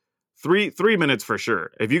 3 minutes for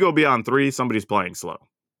sure. If you go beyond 3, somebody's playing slow.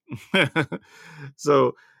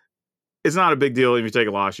 So it's not a big deal if you take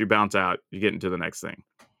a loss, you bounce out, you get into the next thing.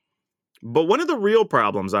 But one of the real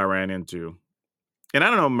problems I ran into, and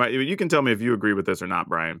I don't know, you can tell me if you agree with this or not,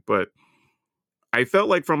 Brian, but I felt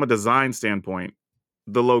like from a design standpoint,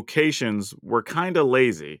 the locations were kind of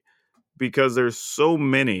lazy because there's so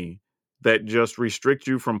many that just restrict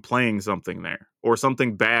you from playing something there, or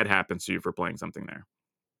something bad happens to you for playing something there.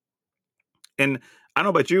 And I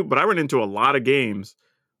don't know about you, but I run into a lot of games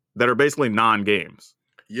that are basically non-games.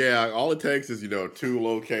 Yeah, all it takes is, 2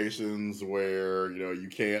 locations where, you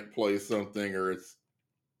can't play something, or it's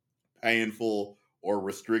painful or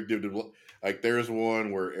restrictive to, like, there's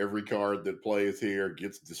one where every card that plays here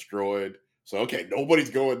gets destroyed. So, okay,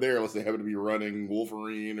 nobody's going there unless they happen to be running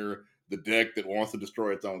Wolverine or the deck that wants to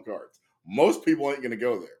destroy its own cards. Most people ain't going to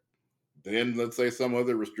go there. Then let's say some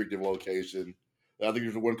other restrictive location. I think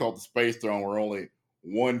there's one called the Space Throne where only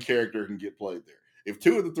one character can get played there. If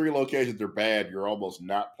 2 of the 3 locations are bad, you're almost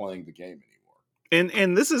not playing the game anymore.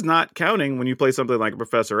 And this is not counting when you play something like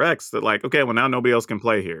Professor X that like, okay, well now nobody else can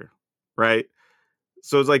play here, right?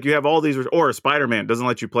 So it's like you have all these, or Spider-Man doesn't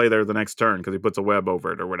let you play there the next turn because he puts a web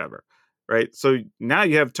over it or whatever, right? So now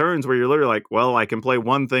you have turns where you're literally like, well, I can play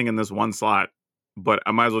one thing in this one slot, but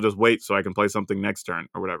I might as well just wait so I can play something next turn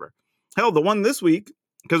or whatever. Hell, the one this week,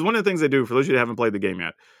 because one of the things they do, for those of you that haven't played the game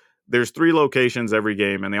yet, there's 3 locations every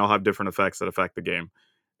game, and they all have different effects that affect the game.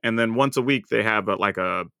 And then once a week, they have I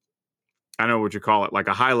don't know what you call it, like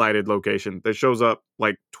a highlighted location that shows up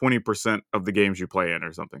like 20% of the games you play in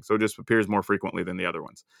or something. So it just appears more frequently than the other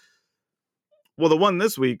ones. Well, the one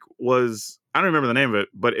this week was, I don't remember the name of it,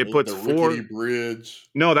 but it puts the 4. Rickety Bridge.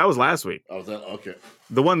 No, that was last week. Oh, was that okay?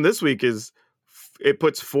 The one this week is, it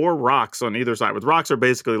puts 4 rocks on either side. With rocks are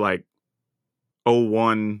basically like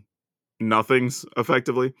 0-1 nothings,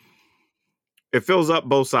 effectively. It fills up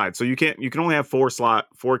both sides. So you can only have 4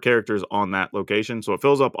 characters on that location. So it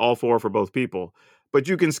fills up all 4 for both people. But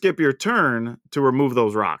you can skip your turn to remove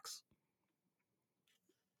those rocks.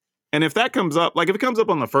 And if that comes up, like if it comes up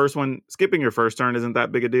on the first one, skipping your first turn isn't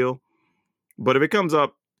that big a deal. But if it comes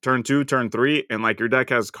up turn 2, turn 3, and like your deck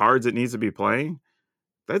has cards it needs to be playing,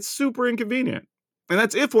 that's super inconvenient. And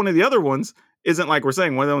that's if one of the other ones isn't, like we're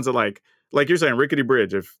saying, one of the ones that like you're saying, Rickety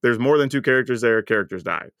Bridge, if there's more than 2 characters there, characters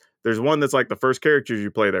die. There's one that's like the first characters you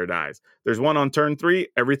play there dies. There's one on turn 3,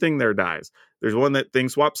 everything there dies. There's one that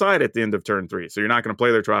things swap side at the end of turn 3, so you're not going to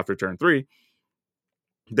play there till after turn 3.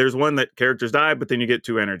 There's one that characters die, but then you get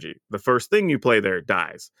 2 energy. The first thing you play there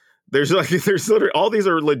dies. There's literally, all these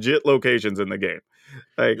are legit locations in the game.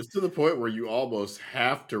 Like, it's to the point where you almost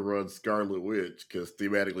have to run Scarlet Witch, because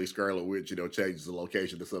thematically Scarlet Witch, changes the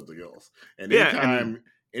location to something else. And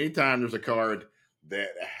anytime there's a card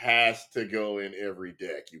that has to go in every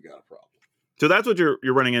deck, you got a problem. So that's what you're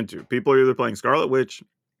running into. People are either playing Scarlet Witch,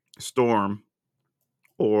 Storm,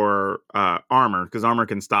 or Armor, because Armor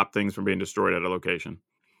can stop things from being destroyed at a location.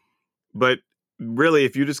 But really,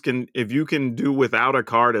 if you can do without a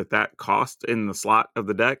card at that cost in the slot of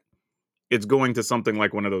the deck, it's going to something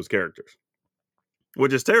like one of those characters,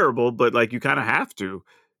 which is terrible, but like you kind of have to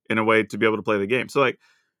in a way to be able to play the game. So like,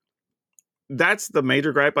 that's the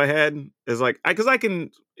major gripe I had, is like,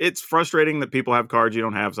 it's frustrating that people have cards you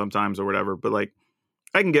don't have sometimes or whatever, but like,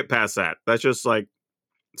 I can get past that. That's just like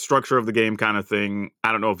structure of the game kind of thing.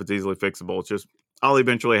 I don't know if it's easily fixable. It's just, I'll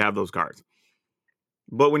eventually have those cards.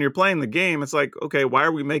 But when you're playing the game, it's like, okay, why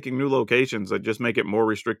are we making new locations that just make it more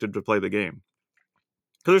restricted to play the game?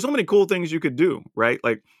 Because there's so many cool things you could do, right?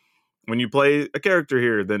 Like when you play a character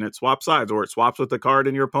here, then it swaps sides, or it swaps with the card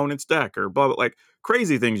in your opponent's deck, or blah, blah, like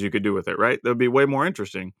crazy things you could do with it, right? That would be way more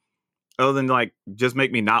interesting, other than like just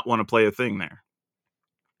make me not want to play a thing there.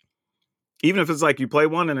 Even if it's like you play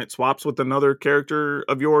one and it swaps with another character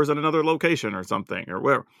of yours in another location or something, or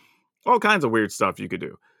whatever. All kinds of weird stuff you could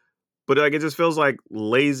do. But like, it just feels like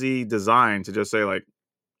lazy design to just say like,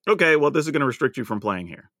 okay, well, this is going to restrict you from playing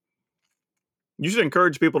here. You should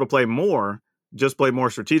encourage people to play more, just play more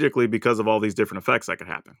strategically because of all these different effects that could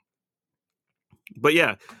happen. But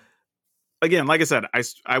yeah, again, like I said,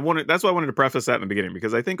 that's why I wanted to preface that in the beginning,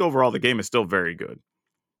 because I think overall the game is still very good.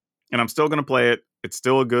 And I'm still going to play it. It's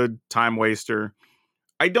still a good time waster.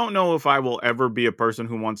 I don't know if I will ever be a person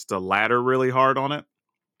who wants to ladder really hard on it,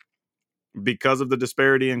 because of the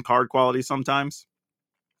disparity in card quality sometimes.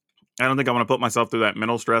 I don't think I want to put myself through that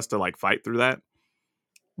mental stress to like fight through that.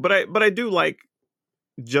 But I do like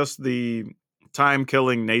just the time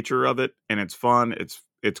killing nature of it, and it's fun,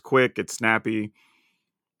 it's quick, it's snappy.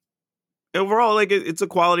 Overall, like it's a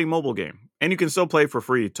quality mobile game, and you can still play for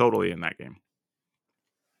free totally in that game.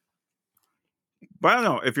 But I don't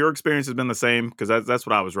know if your experience has been the same, because that's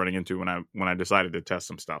what I was running into when I decided to test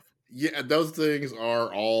some stuff. Yeah, those things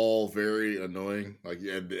are all very annoying. Like,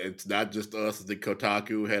 it's not just us. I think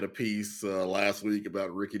Kotaku had a piece last week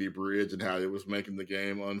about Rickety Bridge and how it was making the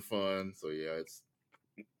game unfun. So yeah, it's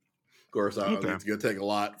it's going to take a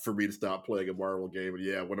lot for me to stop playing a Marvel game. But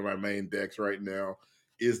yeah, one of my main decks right now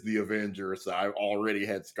is the Avengers. So I've already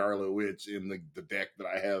had Scarlet Witch in the deck that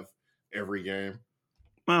I have every game.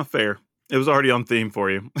 Well, fair. It was already on theme for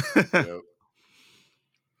you. Yep.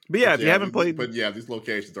 But yeah, if you haven't played... But yeah, these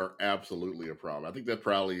locations are absolutely a problem. I think that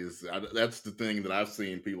probably is... That's the thing that I've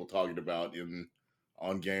seen people talking about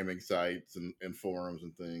on gaming sites and forums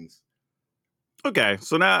and things. Okay,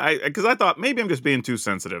 so now because I thought maybe I'm just being too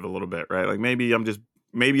sensitive a little bit, right? Like maybe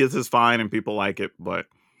this is fine and people like it, but...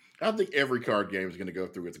 I think every card game is going to go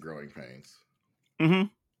through its growing pains. Mm-hmm.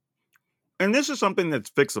 And this is something that's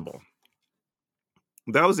fixable.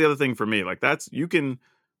 That was the other thing for me. Like you can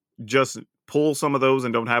just pull some of those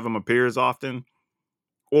and don't have them appear as often,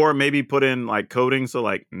 or maybe put in like coding so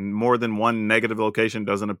like more than one negative location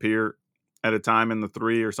doesn't appear at a time in the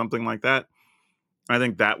 3 or something like that. I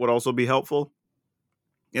think that would also be helpful.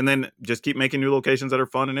 And then just keep making new locations that are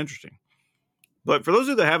fun and interesting. But for those of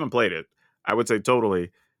you that haven't played it, I would say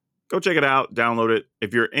totally. Go check it out, download it.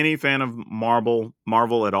 If you're any fan of Marvel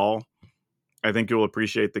at all, I think you'll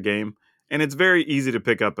appreciate the game. And it's very easy to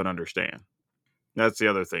pick up and understand. That's the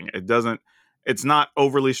other thing. It's not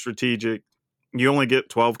overly strategic. You only get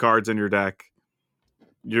 12 cards in your deck.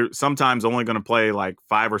 You're sometimes only going to play like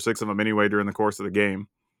 5 or 6 of them anyway during the course of the game.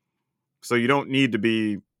 So you don't need to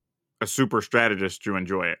be a super strategist to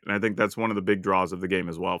enjoy it. And I think that's one of the big draws of the game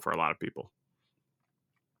as well for a lot of people.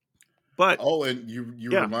 But and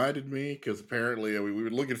you reminded me, because apparently we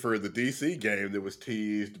were looking for the DC game that was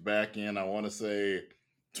teased back in, I want to say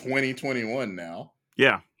 2021 now.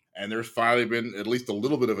 Yeah. And there's finally been at least a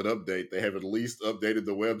little bit of an update. They have at least updated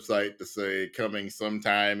the website to say coming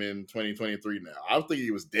sometime in 2023 now. I was thinking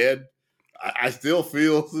it was dead. I still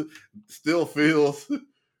feels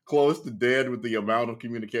close to dead with the amount of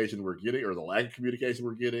communication we're getting, or the lack of communication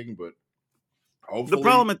we're getting. But hopefully, the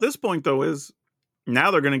problem at this point, though, is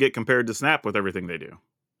now they're going to get compared to Snap with everything they do.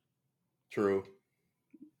 True.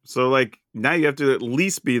 So, like, now you have to at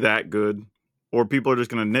least be that good, or people are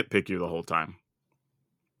just going to nitpick you the whole time.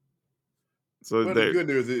 So but the good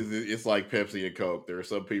news is it's like Pepsi and Coke. There are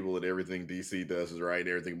some people that everything DC does is right, and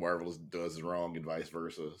everything Marvel does is wrong, and vice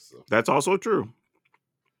versa. So. That's also true.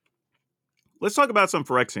 Let's talk about some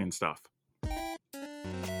Phyrexian stuff.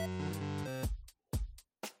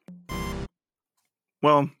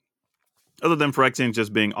 Well, other than Phyrexians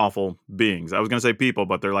just being awful beings. I was going to say people,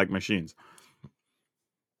 but they're like machines.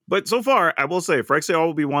 But so far, I will say Phyrexia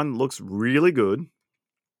RB1 looks really good.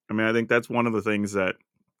 I mean, I think that's one of the things that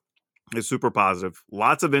is super positive.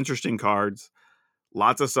 Lots of interesting cards.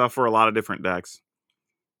 Lots of stuff for a lot of different decks.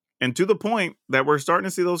 And to the point that we're starting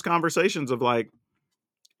to see those conversations of like,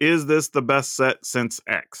 is this the best set since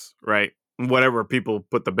X, right? Whatever people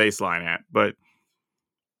put the baseline at. But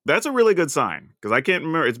that's a really good sign, because I can't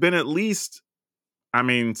remember. It's been at least, I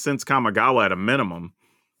mean, since Kamigawa at a minimum,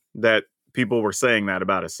 that people were saying that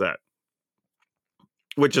about a set,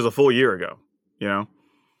 which is a full year ago, you know?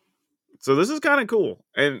 So this is kind of cool.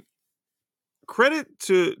 And credit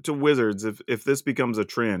to Wizards if this becomes a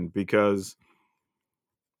trend, because,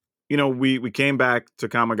 you know, we came back to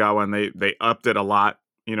Kamigawa and they upped it a lot.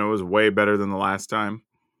 You know, it was way better than the last time.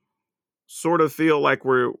 Sort of feel like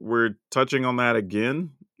we're touching on that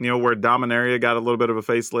again. You know, where Dominaria got a little bit of a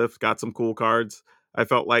facelift, got some cool cards, I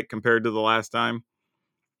felt like, compared to the last time.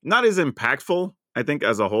 Not as impactful, I think,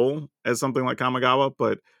 as a whole, as something like Kamigawa,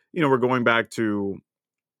 but, you know, we're going back to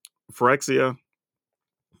Phyrexia,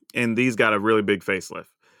 and these got a really big facelift,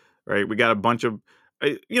 right? We got a bunch of,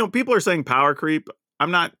 you know, people are saying power creep.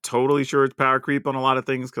 I'm not totally sure it's power creep on a lot of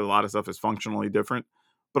things, because a lot of stuff is functionally different,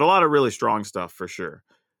 but a lot of really strong stuff for sure.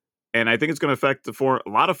 And I think it's going to affect a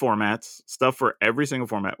lot of formats, stuff for every single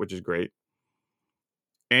format, which is great.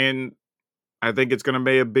 And I think it's going to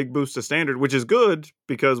be a big boost to Standard, which is good,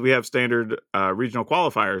 because we have Standard regional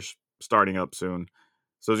qualifiers starting up soon.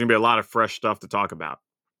 So there's going to be a lot of fresh stuff to talk about.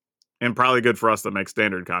 And probably good for us that make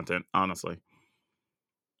Standard content, honestly.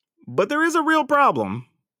 But there is a real problem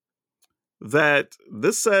that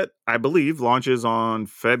this set, I believe, launches on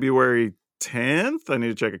February 10th. I need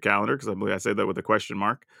to check a calendar, because I believe I said that with a question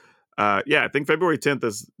mark. I think February 10th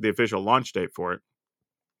is the official launch date for it.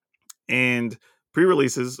 And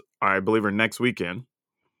pre-releases, I believe, are next weekend.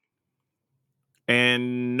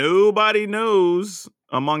 And nobody knows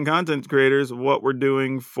among content creators what we're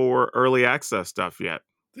doing for early access stuff yet.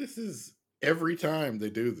 This is every time they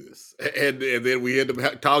do this. And then we end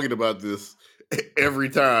up talking about this every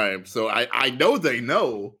time. So I know they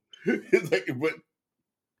know. But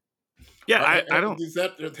yeah, I don't.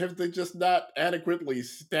 Have they just not adequately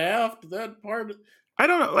staffed that part? I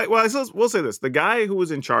don't know. Like, well, we'll say this: the guy who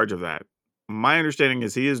was in charge of that, my understanding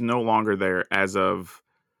is he is no longer there as of,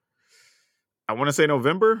 I want to say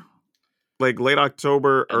November, like late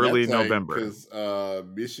October, early November. Because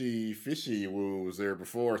Mishi Fishy was there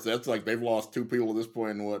before, so that's like they've lost 2 people at this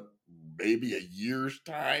point in what, maybe a year's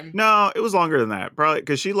time. No, it was longer than that. Probably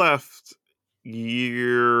because she left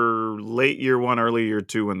late year 1, early year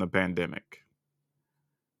 2 in the pandemic.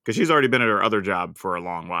 Because she's already been at her other job for a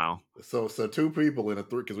long while. So 2 people in a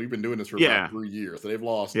 3, because we've been doing this for about 3 years. So they've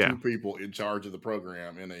lost 2 people in charge of the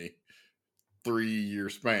program in a 3-year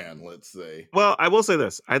span, let's say. Well, I will say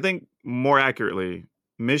this. I think more accurately,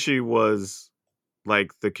 Mishi was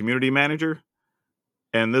like the community manager,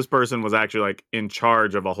 and this person was actually like in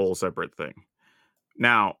charge of a whole separate thing.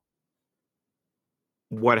 Now,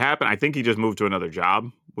 what happened, I think he just moved to another job,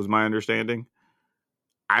 was my understanding.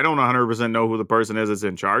 I don't 100% know who the person is that's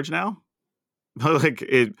in charge now.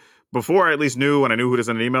 Before I at least knew, when I knew who to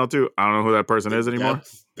send an email to, I don't know who that person is anymore.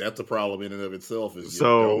 That's a problem in and of itself, is you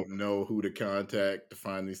don't know who to contact to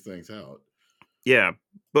find these things out. Yeah.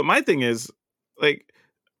 But my thing is, like,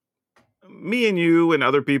 me and you and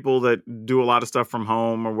other people that do a lot of stuff from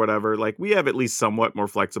home or whatever, like, we have at least somewhat more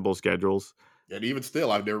flexible schedules. And even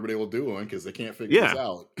still, I've never been able to do one because they can't figure this Yeah.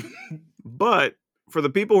 out. But for the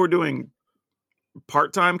people who are doing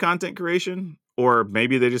part-time content creation, or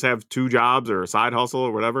maybe they just have 2 jobs or a side hustle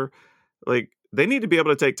or whatever, like, they need to be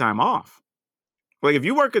able to take time off. Like, if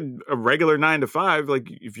you work a regular 9 to 5, like,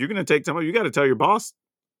 if you're gonna take time off, you gotta tell your boss.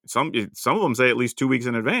 Some of them say at least 2 weeks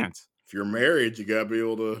in advance. If you're married, you gotta be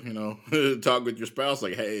able to, talk with your spouse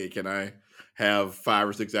like, hey, can I have 5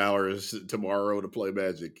 or 6 hours tomorrow to play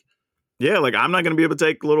Magic? Yeah, like, I'm not gonna be able to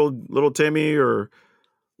take little Timmy or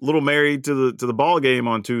little Mary to the ball game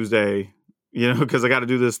on Tuesday, because I gotta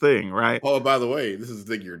do this thing, right? Oh, by the way, this is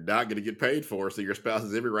the thing you're not gonna get paid for, so your spouse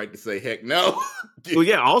has every right to say, heck no. Well,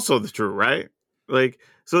 yeah, also the true, right? Like,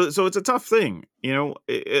 so it's a tough thing,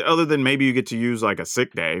 other than maybe you get to use, like, a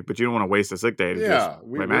sick day, but you don't wanna waste a sick day to just Yeah, play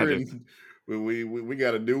we're Magic. in. We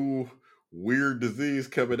got a new weird disease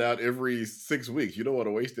coming out every 6 weeks. You don't want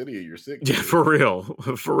to waste any of your sick Yeah, days. for real,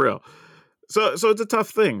 for real. So it's a tough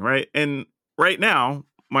thing, right? And right now,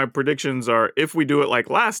 my predictions are if we do it like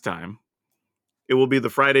last time, it will be the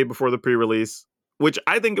Friday before the pre-release, which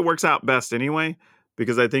I think it works out best anyway,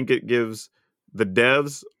 because I think it gives the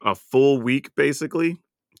devs a full week basically,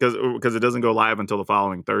 because it doesn't go live until the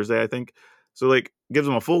following Thursday, I think. So like gives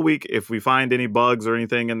them a full week. If we find any bugs or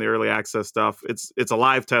anything in the early access stuff, it's a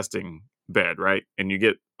live testing bed, right? And you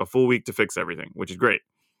get a full week to fix everything, which is great.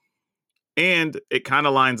 And it kind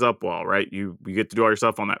of lines up well, right? You get to do all your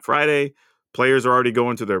stuff on that Friday. Players are already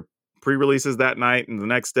going to their pre-releases that night, and the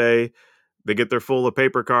next day they get their full of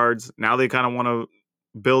paper cards. Now they kind of want to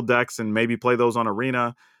build decks and maybe play those on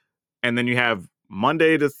Arena. And then you have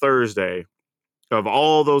Monday to Thursday of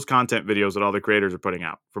all those content videos that all the creators are putting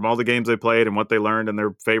out from all the games they played and what they learned and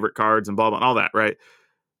their favorite cards and blah, blah, and all that, right?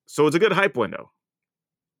 So it's a good hype window.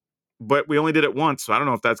 But we only did it once, so I don't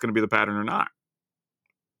know if that's going to be the pattern or not.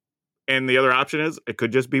 And the other option is it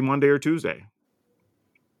could just be Monday or Tuesday.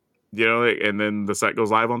 And then the set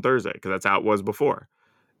goes live on Thursday because that's how it was before.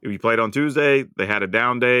 If you played on Tuesday, they had a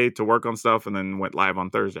down day to work on stuff and then went live on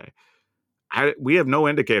Thursday. We have no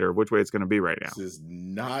indicator of which way it's going to be right now. This is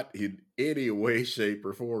not in any way, shape,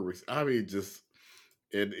 or form. I mean,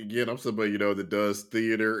 and again, I'm somebody, that does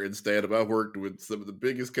theater and stand-up. I've worked with some of the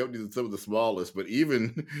biggest companies and some of the smallest, but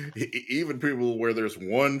even people where there's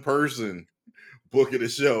one person booking a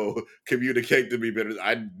show communicate to me better.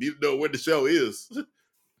 I need to know when the show is.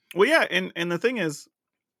 Well, yeah, and the thing is,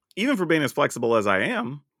 even for being as flexible as I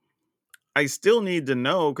am, I still need to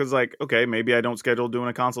know because, like, okay, maybe I don't schedule doing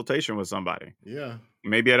a consultation with somebody. Yeah.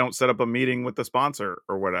 Maybe I don't set up a meeting with the sponsor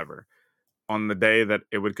or whatever on the day that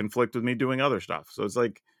it would conflict with me doing other stuff. So it's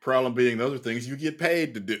like... Problem being the other things you get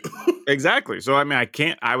paid to do. Exactly. So, I mean,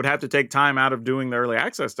 I would have to take time out of doing the early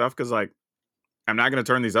access stuff because, like, I'm not going to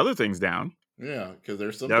turn these other things down. Yeah, because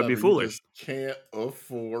there's sometimes that would be foolish. You just can't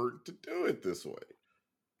afford to do it this way.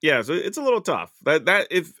 Yeah, so it's a little tough. And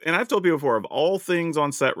I've told people before, of all things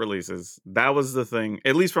on set releases, that was the thing,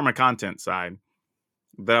 at least from a content side,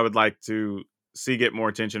 that I would like to see get more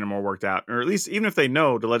attention and more worked out, or at least even if they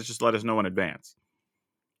know, to let us know in advance.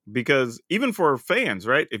 Because even for fans,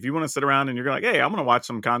 right? If you want to sit around and you're like, hey, I'm going to watch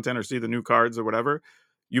some content or see the new cards or whatever,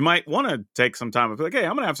 you might want to take some time and be like, hey,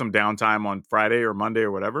 I'm going to have some downtime on Friday or Monday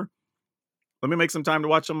or whatever. Let me make some time to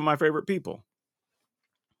watch some of my favorite people.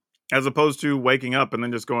 As opposed to waking up and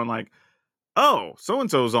then just going like, oh,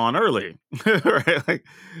 so-and-so's on early, right? Like,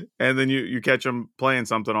 and then you catch them playing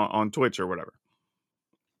something on Twitch or whatever.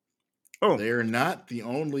 Oh, they're not the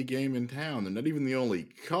only game in town. They're not even the only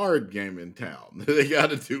card game in town. They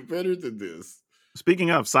got to do better than this. Speaking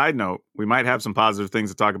of, side note, we might have some positive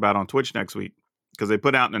things to talk about on Twitch next week because they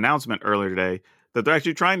put out an announcement earlier today that they're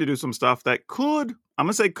actually trying to do some stuff that could, I'm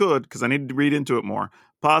going to say could because I need to read into it more,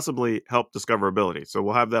 possibly help discoverability. So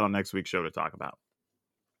we'll have that on next week's show to talk about.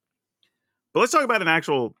 But let's talk about an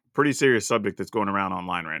actual pretty serious subject that's going around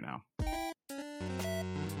online right now.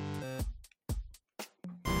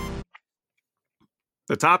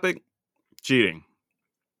 The topic, cheating.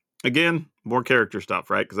 Again, more character stuff,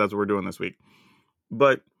 right? Because that's what we're doing this week.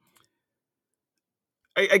 But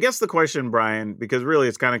I guess the question, Brian, because really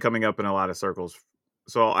it's kind of coming up in a lot of circles.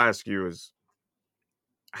 So I'll ask you is,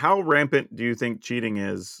 how rampant do you think cheating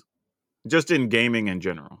is just in gaming in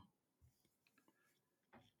general?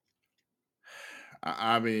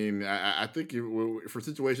 I mean, I think for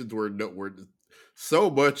situations where so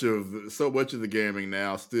much of the gaming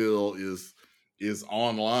now still is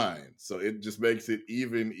online, so it just makes it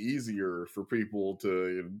even easier for people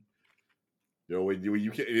to when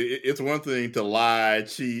you can, it's one thing to lie,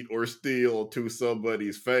 cheat, or steal to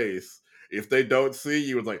somebody's face. If they don't see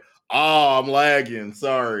you, it's like, oh, I'm lagging.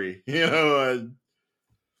 Sorry,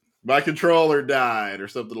 my controller died or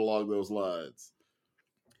something along those lines.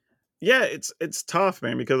 Yeah, it's tough,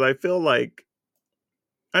 man, because I feel like,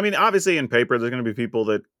 I mean, obviously in paper, there's going to be people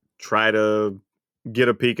that try to get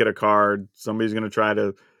a peek at a card. Somebody's going to try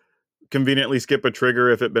to conveniently skip a trigger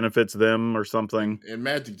if it benefits them or something. And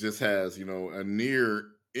Magic just has, a near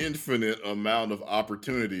infinite amount of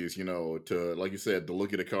opportunities, to, like you said, to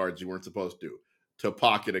look at a card you weren't supposed to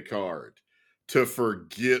pocket a card, to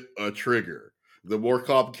forget a trigger. The more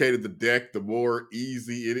complicated the deck, the more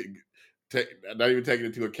easy not even taking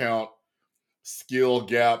into account skill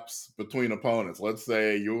gaps between opponents. Let's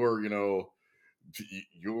say you're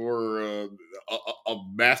a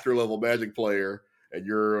master level Magic player and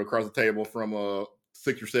you're across the table from a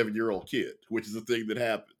 6 or 7 year old kid, which is a thing that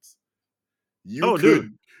happens. You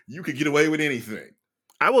could get away with anything.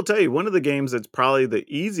 I will tell you, one of the games that's probably the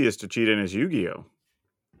easiest to cheat in is Yu-Gi-Oh!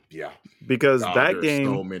 Yeah. Because that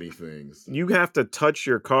game, so many things. You have to touch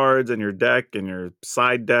your cards and your deck and your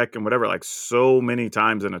side deck and whatever, like so many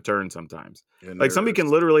times in a turn sometimes. And like somebody can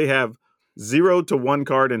literally have 0 to 1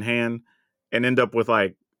 card in hand and end up with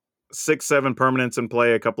like 6, 7 permanents in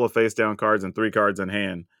play, a couple of face down cards, and 3 cards in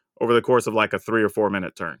hand over the course of like a 3 or 4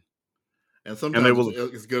 minute turn. And sometimes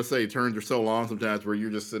it's going to say turns are so long sometimes where you're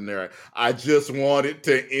just sitting there, I just want it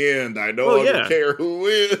to end. I don't care who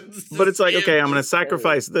wins. But it's like, okay, I'm going to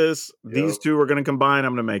sacrifice this. Yep. These two are going to combine.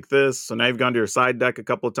 I'm going to make this. So now you've gone to your side deck a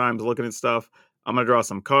couple of times looking at stuff. I'm going to draw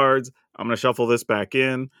some cards. I'm going to shuffle this back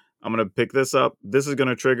in. I'm going to pick this up. This is going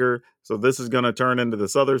to trigger. So this is going to turn into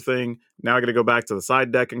this other thing. Now I got to go back to the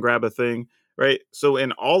side deck and grab a thing, right? So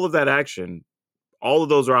in all of that action, all of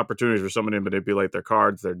those are opportunities for someone to manipulate their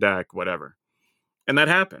cards, their deck, whatever. And that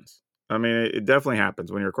happens. I mean, it definitely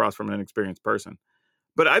happens when you're across from an inexperienced person.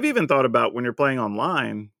 But I've even thought about when you're playing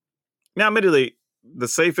online. Now, admittedly, the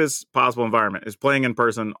safest possible environment is playing in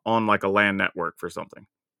person on like a LAN network for something,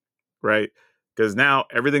 right? Because now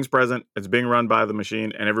everything's present, it's being run by the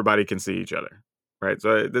machine, and everybody can see each other, right?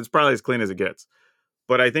 So it's probably as clean as it gets.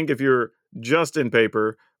 But I think if you're just in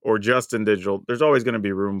paper or just in digital, there's always going to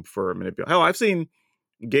be room for manipulation. Hell, I've seen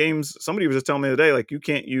games, somebody was just telling me the other day, like you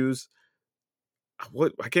can't use,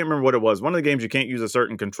 I can't remember what it was. One of the games you can't use a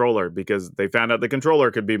certain controller because they found out the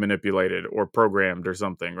controller could be manipulated or programmed or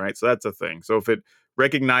something, right? So that's a thing. So if it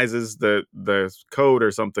recognizes the code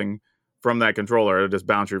or something from that controller, it'll just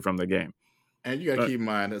bounce you from the game. And you got to keep in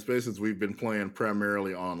mind, especially since we've been playing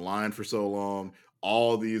primarily online for so long,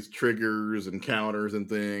 all these triggers and counters and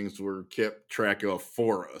things were kept track of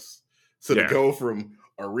for us. So to go from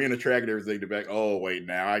arena track and everything to back, oh, wait,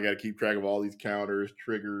 now I got to keep track of all these counters,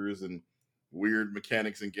 triggers, and weird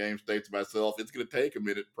mechanics and game states myself. It's going to take a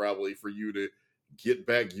minute probably for you to get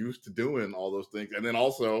back used to doing all those things. And then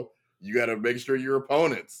also, you got to make sure your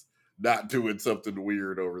opponents not doing something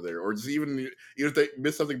weird over there, or just even if they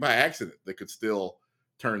miss something by accident, they could still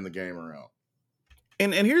turn the game around.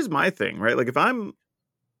 And here's my thing, right? Like if I'm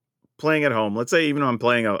playing at home, let's say even if I'm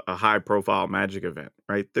playing a high profile Magic event,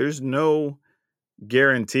 right? There's no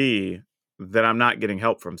guarantee that I'm not getting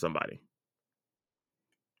help from somebody.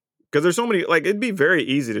 Because there's so many, like it'd be very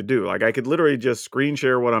easy to do. Like I could literally just screen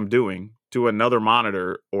share what I'm doing to another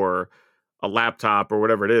monitor or a laptop or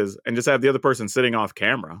whatever it is, and just have the other person sitting off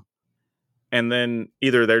camera. And then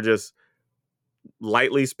either they're just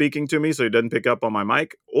lightly speaking to me so he doesn't pick up on my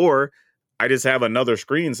mic, or I just have another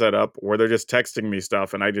screen set up where they're just texting me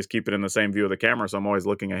stuff and I just keep it in the same view of the camera. So I'm always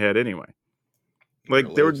looking ahead anyway.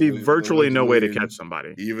 Like there would be virtually no way to catch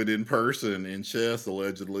somebody. Even in person, in chess,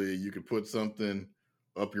 allegedly, you could put something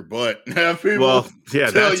up your butt and have people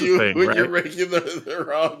tell that's you thing, when right? you're making the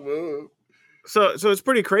wrong move. So it's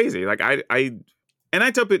pretty crazy. Like I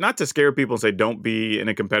tell people not to scare people and say don't be in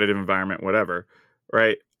a competitive environment, whatever,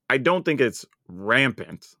 right? I don't think it's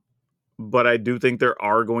rampant, but I do think there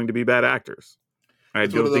are going to be bad actors. I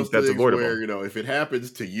don't think that's avoidable. Where, if it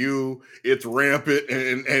happens to you, it's rampant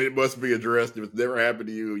and it must be addressed. If it's never happened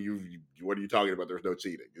to you, what are you talking about? There's no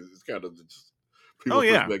cheating. It's kind of just people's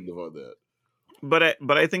perspective on that.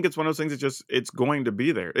 But I think it's one of those things it's going to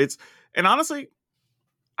be there. And honestly,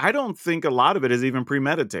 I don't think a lot of it is even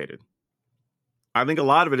premeditated. I think a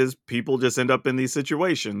lot of it is people just end up in these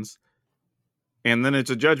situations and then it's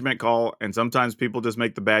a judgment call. And sometimes people just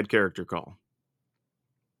make the bad character call.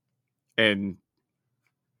 And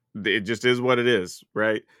it just is what it is,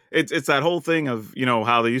 right? It's that whole thing of,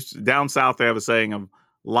 how they used to, down south, they have a saying of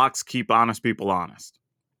locks keep honest people honest,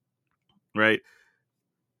 right?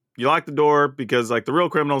 You lock the door because like the real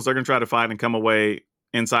criminals, they're going to try to fight and come away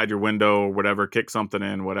inside your window or whatever, kick something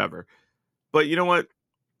in, whatever. But you know what?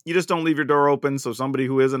 You just don't leave your door open so somebody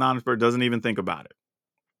who is an honest person doesn't even think about it.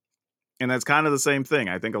 And that's kind of the same thing.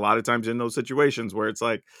 I think a lot of times in those situations where it's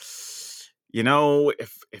like,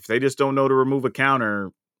 if they just don't know to remove a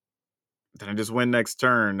counter, then I just win next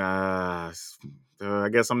turn. I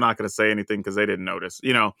guess I'm not going to say anything because they didn't notice,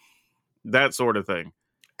 that sort of thing.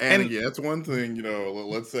 And yeah, that's one thing,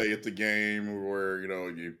 let's say it's a game where,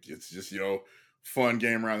 it's just, fun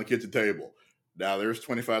game around the kitchen table. Now there's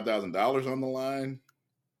 $25,000 on the line.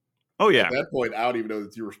 Oh, yeah. At that point, I don't even know that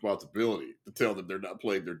it's your responsibility to tell them they're not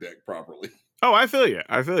playing their deck properly. Oh, I feel you.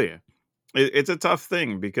 It's a tough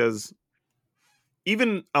thing because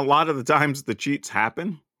even a lot of the times the cheats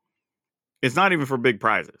happen, it's not even for big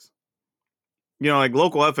prizes. Like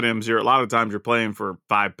local F&Ms, a lot of times you're playing for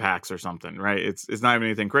 5 packs or something, right? It's not even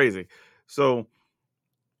anything crazy. So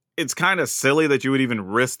it's kind of silly that you would even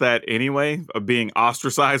risk that anyway, of being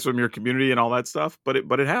ostracized from your community and all that stuff. But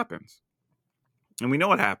it happens. And we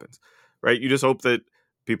know it happens, right? You just hope that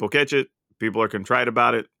people catch it. People are contrite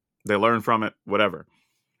about it. They learn from it, whatever.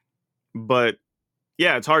 But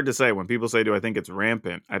yeah, it's hard to say. When people say, do I think it's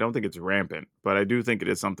rampant? I don't think it's rampant, but I do think it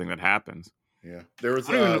is something that happens. Yeah, there was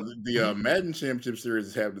the Madden Championship Series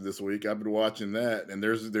is happening this week. I've been watching that, and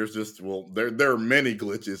there's just there are many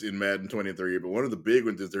glitches in Madden 23, but one of the big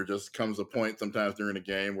ones is there just comes a point sometimes during a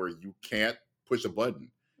game where you can't push a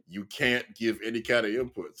button, you can't give any kind of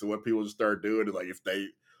input. So what people just start doing is like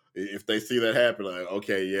if they see that happen, like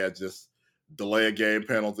okay, yeah, just delay a game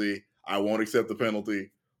penalty. I won't accept the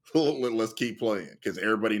penalty. Let's keep playing because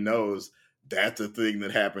everybody knows that's a thing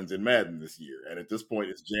that happens in Madden this year, and at this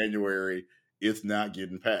point, it's January. It's not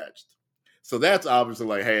getting patched. So that's obviously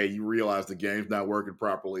like, hey, you realize the game's not working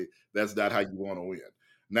properly. That's not how you want to win.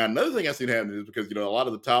 Now, another thing I've seen happen is because, a lot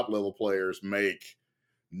of the top level players make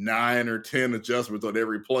 9 or 10 adjustments on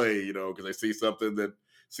every play, because they see something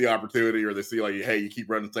see opportunity or they see like, hey, you keep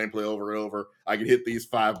running the same play over and over. I can hit these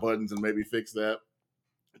 5 buttons and maybe fix that.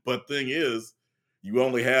 But thing is, you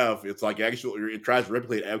only have, it tries to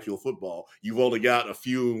replicate actual football. You've only got a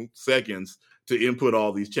few seconds to input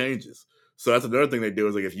all these changes. So that's another thing they do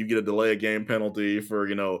is like if you get a delay of game penalty for,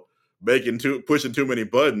 pushing too many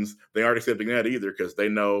buttons, they aren't accepting that either because they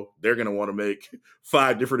know they're going to want to make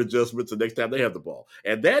 5 different adjustments the next time they have the ball.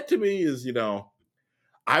 And that to me is,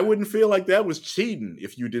 I wouldn't feel like that was cheating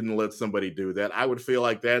if you didn't let somebody do that. I would feel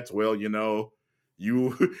like that's,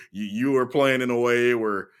 you are playing in a way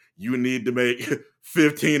where you need to make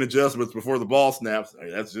 15 adjustments before the ball snaps. I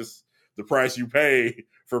mean, that's just the price you pay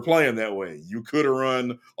for playing that way. You could have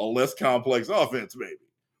run a less complex offense, maybe,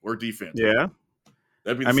 or defense. Yeah.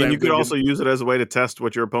 You could also use it as a way to test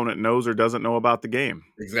what your opponent knows or doesn't know about the game.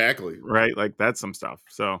 Exactly. Right? Like, that's some stuff.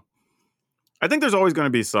 So I think there's always going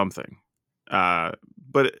to be something.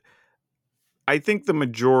 But I think the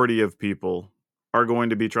majority of people are going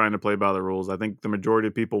to be trying to play by the rules. I think the majority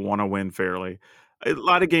of people want to win fairly. A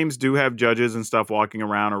lot of games do have judges and stuff walking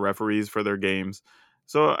around or referees for their games.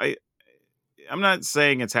 So I'm not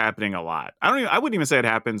saying it's happening a lot. I wouldn't even say it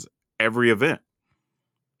happens every event,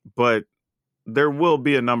 but there will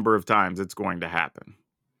be a number of times it's going to happen.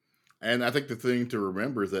 And I think the thing to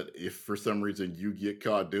remember is that if for some reason you get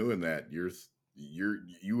caught doing that, you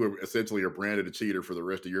are essentially branded a cheater for the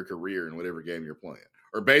rest of your career in whatever game you're playing.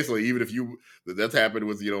 Or basically, even if that's happened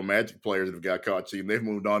with, Magic players that have got caught cheating, they've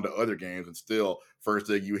moved on to other games and still first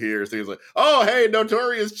thing you hear is things like, oh, hey,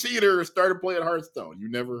 notorious cheater started playing Hearthstone. You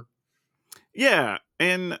never. Yeah.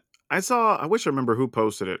 And I wish I remember who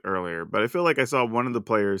posted it earlier, but I feel like I saw one of the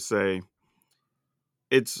players say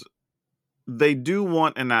they do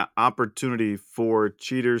want an opportunity for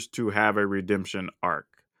cheaters to have a redemption arc,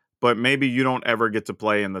 but maybe you don't ever get to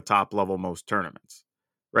play in the top level most tournaments,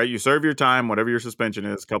 right? You serve your time, whatever your suspension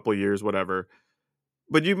is, couple of years, whatever,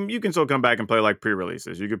 but you can still come back and play like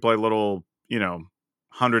pre-releases. You could play little,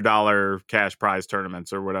 $100 cash prize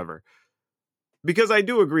tournaments or whatever. Because I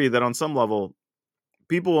do agree that on some level,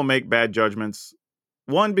 people will make bad judgments.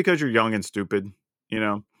 One, because you're young and stupid,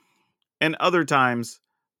 and other times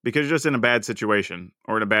because you're just in a bad situation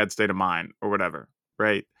or in a bad state of mind or whatever,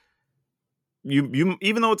 right? You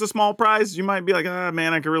even though it's a small prize, you might be like,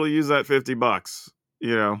 man, I could really use that $50,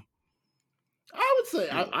 I would say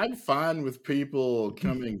I'm fine with people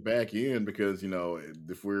coming back in because,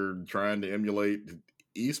 if we're trying to emulate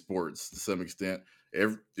esports to some extent,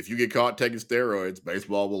 if you get caught taking steroids,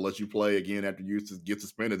 baseball will let you play again after you get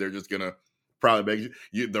suspended. They're just going to probably make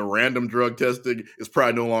you the random drug testing is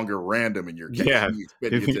probably no longer random in your case. Yeah.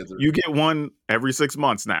 You get one every 6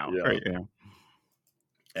 months now. Yeah. Right? Yeah.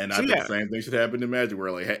 And So I think yeah, the same thing should happen in Magic,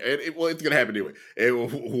 where like, well, it's gonna happen anyway.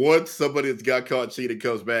 And once somebody that's got caught cheating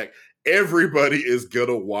comes back, everybody is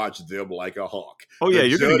gonna watch them like a hawk. oh The yeah,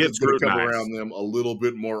 you're gonna judge get is gonna come scrutinized. around them a little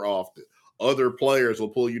bit more often. Other players will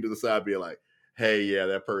pull you to the side, be like, "Hey, yeah,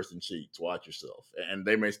 that person cheats. Watch yourself." And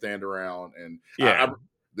they may stand around. And Yeah,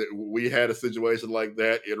 we had a situation like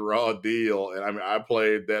that in Raw Deal, and I mean, I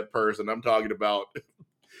played that person. I'm talking about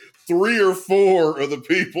 3 or 4 of the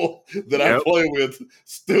people that I yep, play with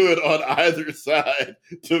stood on either side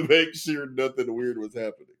to make sure nothing weird was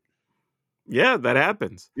happening. yeah, that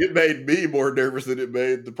happens. It made me more nervous than it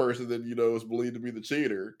made the person that, was believed to be the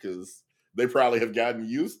cheater, because they probably have gotten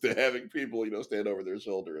used to having people, stand over their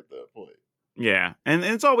shoulder at that point. Yeah, and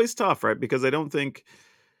it's always tough, right? Because I don't think,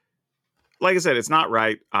 like I said, it's not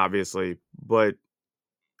right, obviously, but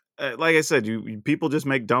like I said, people just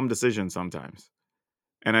make dumb decisions sometimes.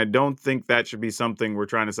 And I don't think that should be something we're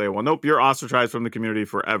trying to say, well, nope, you're ostracized from the community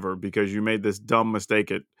forever because you made this dumb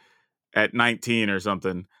mistake at 19 or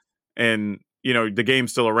something. And, the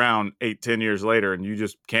game's still around 8-10 years later and you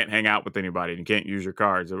just can't hang out with anybody and you can't use your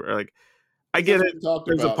cards. Or like, I get That's it. what we talked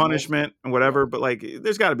There's a about. punishment and whatever, but like,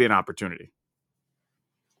 there's got to be an opportunity.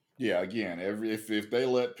 Yeah, again, if they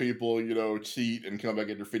let people, cheat and come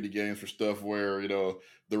back after 50 games for stuff where,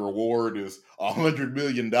 the reward is $100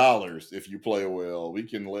 million if you play well, we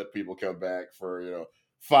can let people come back for,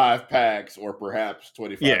 5 packs or perhaps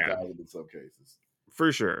 25,000 in some cases.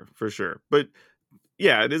 For sure. For sure. But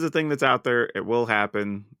yeah, it is a thing that's out there. It will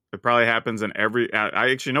happen. It probably happens in every,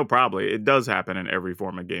 I actually know probably it does happen in every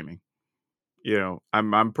form of gaming.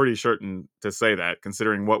 I'm pretty certain to say that,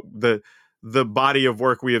 considering what the body of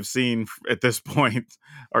work we have seen at this point.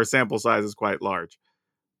 Our sample size is quite large,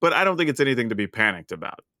 but I don't think it's anything to be panicked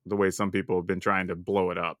about the way some people have been trying to blow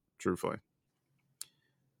it up, truthfully.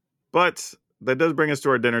 But that does bring us to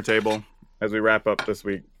our dinner table as we wrap up this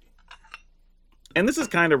week. And this is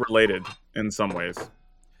kind of related in some ways.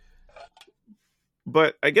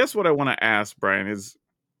 But I guess what I want to ask, Brian, is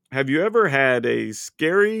have you ever had a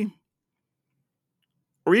scary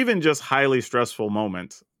or even just highly stressful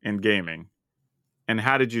moment in gaming? And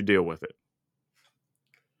how did you deal with it?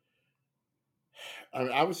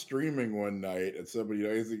 I was streaming one night and somebody,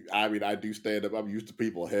 I do stand up. I'm used to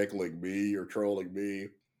people heckling me or trolling me.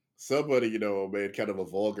 Somebody, made kind of a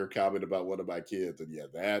vulgar comment about one of my kids. And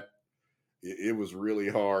yeah, it was really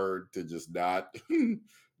hard to just not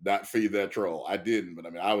not feed that troll. I didn't, but I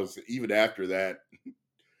mean, I was, even after that,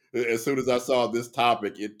 as soon as I saw this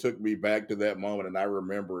topic, it took me back to that moment, and I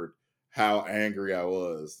remembered how angry I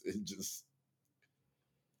was. It just,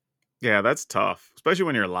 Yeah, that's tough, especially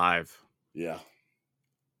when you're live. yeah.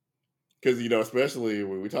 Because, especially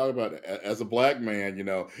when we talk about it, as a black man,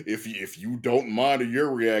 if you don't monitor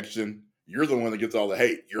your reaction, you're the one that gets all the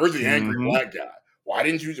hate. You're the angry Mhm. black guy.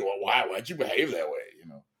 Why'd you behave that way?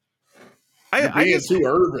 You're I being just too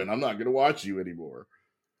urban. I'm not going to watch you anymore.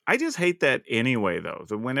 I just hate that anyway, though.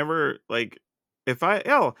 So whenever, like, if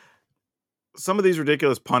some of these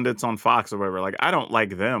ridiculous pundits on Fox or whatever, like, I don't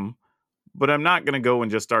like them, but I'm not going to go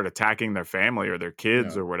and just start attacking their family or their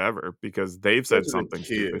kids No. or whatever because they've said something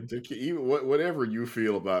stupid. Even whatever you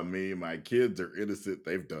feel about me, my kids are innocent.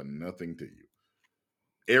 They've done nothing to you.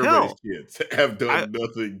 Everybody's Hell, kids have done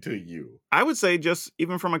nothing to you. I would say just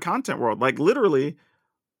even from a content world, like literally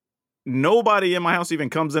nobody in my house even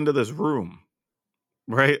comes into this room,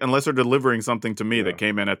 right? Unless they're delivering something to me Yeah. that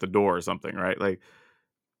came in at the door or something, right? Like,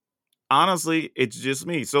 honestly, it's just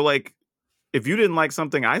me. So, like, if you didn't like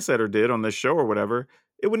something I said or did on this show or whatever,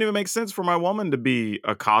 it wouldn't even make sense for my woman to be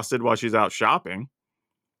accosted while she's out shopping.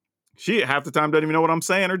 She half the time doesn't even know what I'm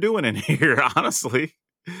saying or doing in here, honestly.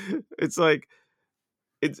 It's like,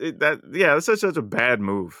 that's such a bad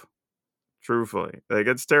move. Truthfully. Like,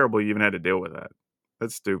 it's terrible you even had to deal with that.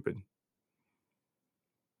 That's stupid.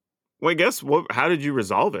 Well, I guess how did you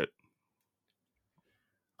resolve it?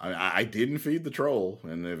 I didn't feed the troll,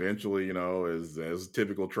 and eventually, as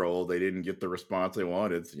typical troll, they didn't get the response they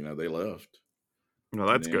wanted. So, they left. Well,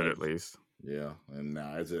 that's good at least. Yeah, and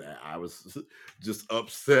I was just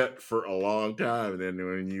upset for a long time. And then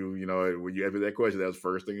when you asked me that question, that was the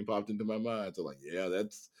first thing that popped into my mind. So, like, yeah,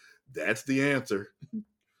 that's the answer.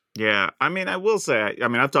 Yeah, I mean, I will say,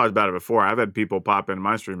 I've talked about it before. I've had people pop in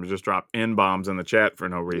my stream and just drop N-bombs in the chat for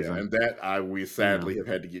no reason. Yeah, and that we sadly have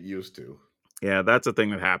had to get used to. Yeah, that's a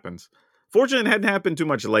thing that happens. Fortunately, it hadn't happened too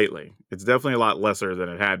much lately. It's definitely a lot lesser than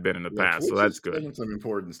it had been in the past, so that's good. Taking some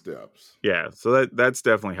important steps. Yeah, so that's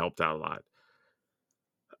definitely helped out a lot.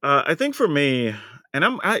 I think for me,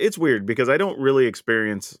 and it's weird because I don't really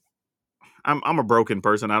experience. I'm a broken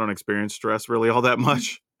person. I don't experience stress really all that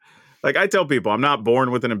much. Like, I tell people, I'm not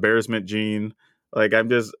born with an embarrassment gene. Like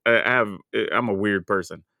I'm a weird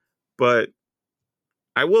person. But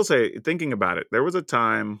I will say, thinking about it, there was a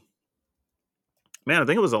time, man, I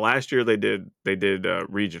think it was the last year they did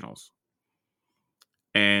regionals.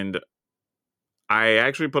 And I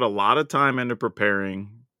actually put a lot of time into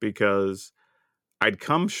preparing because I'd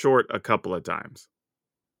come short a couple of times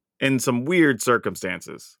in some weird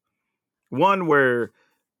circumstances. One where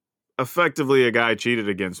effectively a guy cheated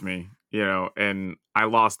against me, and I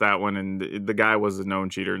lost that one, and the guy was a known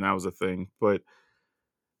cheater, and that was a thing. But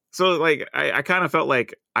so, like, I kind of felt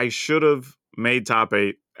like I should have made top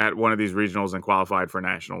 8 at one of these regionals and qualified for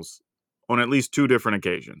nationals on at least 2 different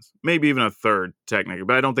occasions, maybe even a third technically,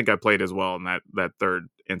 but I don't think I played as well in that third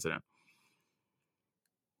incident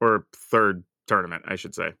or third tournament, I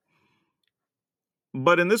should say.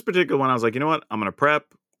 But in this particular one, I was like, you know what? I'm going to prep.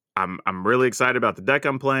 I'm really excited about the deck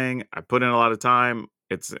I'm playing. I put in a lot of time.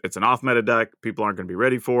 It's an off meta deck people aren't going to be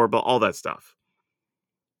ready for, but all that stuff.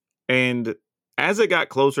 And as it got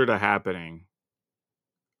closer to happening,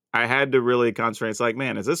 I had to really concentrate. It's like,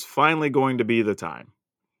 man, is this finally going to be the time?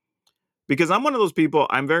 Because I'm one of those people,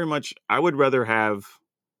 I would rather have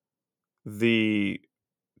the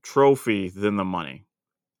trophy than the money,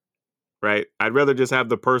 right? I'd rather just have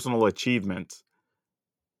the personal achievement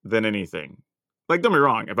than anything. Like, don't be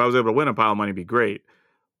wrong, if I was able to win a pile of money, it'd be great.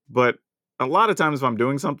 But a lot of times if I'm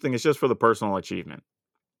doing something, it's just for the personal achievement.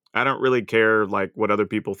 I don't really care, like, what other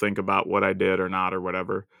people think about what I did or not or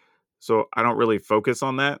whatever. So I don't really focus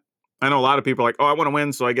on that. I know a lot of people are like, oh, I want to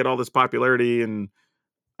win so I get all this popularity and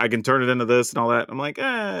I can turn it into this and all that. I'm like,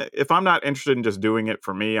 if I'm not interested in just doing it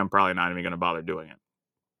for me, I'm probably not even going to bother doing it.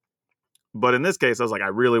 But in this case, I was like, I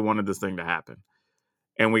really wanted this thing to happen.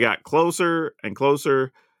 And we got closer and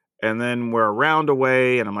closer. And then we're a round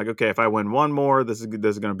away. And I'm like, okay, if I win one more, this is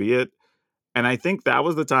going to be it. And I think that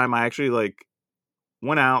was the time I actually like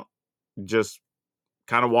went out, just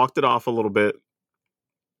kind of walked it off a little bit.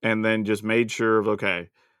 And then just made sure of, okay,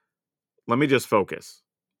 let me just focus.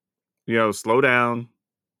 Slow down.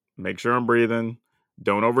 Make sure I'm breathing.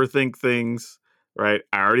 Don't overthink things, right?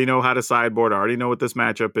 I already know how to sideboard. I already know what this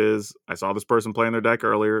matchup is. I saw this person playing their deck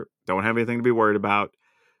earlier. Don't have anything to be worried about,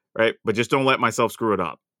 right? But just don't let myself screw it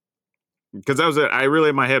up. Because that was it. I really,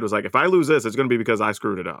 in my head, was like, if I lose this, it's going to be because I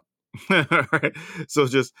screwed it up. Right? So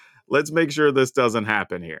just let's make sure this doesn't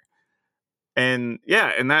happen here. And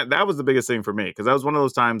yeah, and that was the biggest thing for me. Because that was one of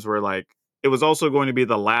those times where, like, it was also going to be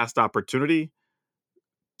the last opportunity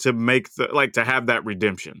to to have that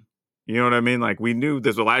redemption. You know what I mean? Like, we knew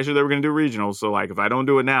this was last year they were going to do regionals. So, like, if I don't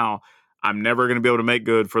do it now, I'm never going to be able to make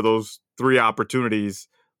good for those 3 opportunities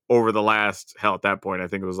over the last, hell, at that point, I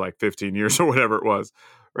think it was like 15 years or whatever it was,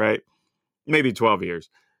 right? Maybe 12 years.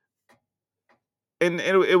 And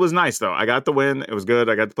it was nice, though. I got the win. It was good.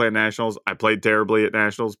 I got to play at nationals. I played terribly at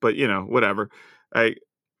nationals, but, whatever. But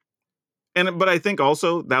I think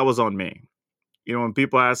also that was on me. When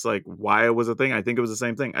people ask, like, why it was a thing, I think it was the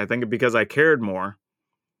same thing. I think because I cared more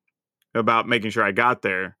about making sure I got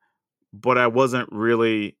there, but I wasn't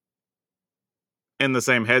really in the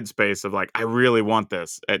same headspace of, like, I really want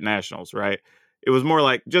this at nationals, right? It was more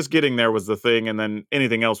like just getting there was the thing, and then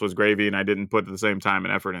anything else was gravy, and I didn't put the same time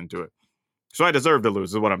and effort into it. So I deserved to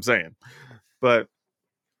lose, is what I'm saying. But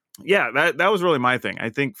yeah, that was really my thing. I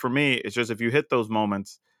think for me, it's just if you hit those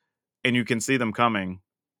moments and you can see them coming,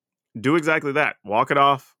 do exactly that. Walk it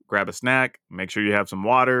off, grab a snack, make sure you have some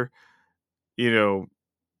water,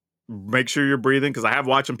 make sure you're breathing. Because I have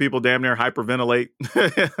watching people damn near hyperventilate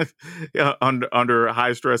under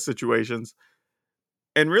high stress situations.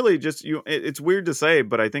 And really just, it's weird to say,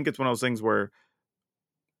 but I think it's one of those things where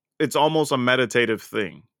it's almost a meditative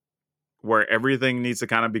thing where everything needs to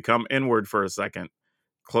kind of become inward for a second,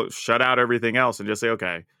 shut out everything else and just say,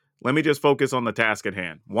 okay, let me just focus on the task at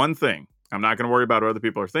hand. One thing. I'm not going to worry about what other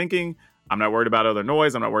people are thinking. I'm not worried about other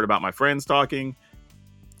noise. I'm not worried about my friends talking.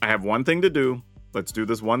 I have one thing to do. Let's do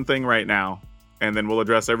this one thing right now. And then we'll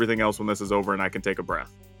address everything else when this is over and I can take a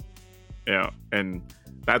breath. And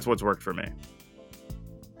that's what's worked for me.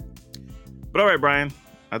 But all right, Brian,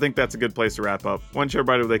 I think that's a good place to wrap up. Why don't you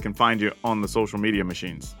everybody where they can find you on the social media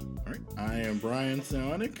machines? All right. I am Brian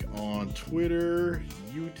Sonic on Twitter,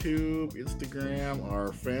 YouTube, Instagram.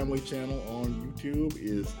 Our family channel on YouTube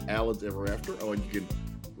is Alan's Ever After. Oh, and you can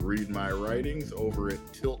read my writings over at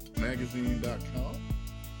tiltmagazine.com.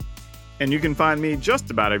 And you can find me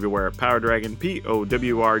just about everywhere at Power Dragon,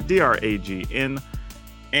 POWRDRAGN.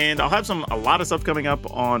 And I'll have a lot of stuff coming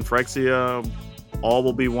up on Phyrexia. All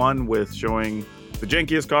will be one with showing the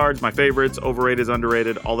jankiest cards, my favorites, overrated,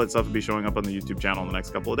 underrated. All that stuff will be showing up on the YouTube channel in the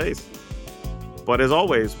next couple of days. But as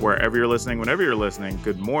always, wherever you're listening, whenever you're listening,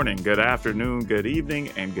 good morning, good afternoon, good evening,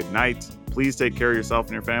 and good night. Please take care of yourself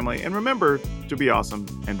and your family, and remember to be awesome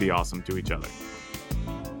and be awesome to each other.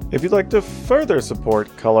 If you'd like to further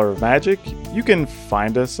support Color of Magic, you can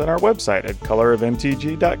find us on our website at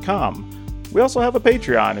colorofmtg.com. We also have a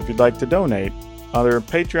Patreon if you'd like to donate, under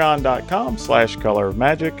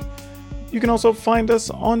patreon.com/colorofmagic. You can also find us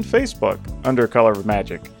on Facebook under Color of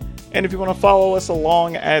Magic. And if you want to follow us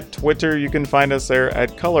along at Twitter, you can find us there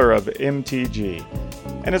at Color of MTG.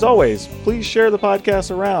 And as always, please share the podcast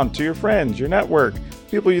around to your friends, your network,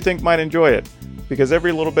 people you think might enjoy it, because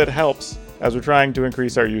every little bit helps as we're trying to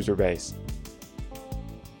increase our user base.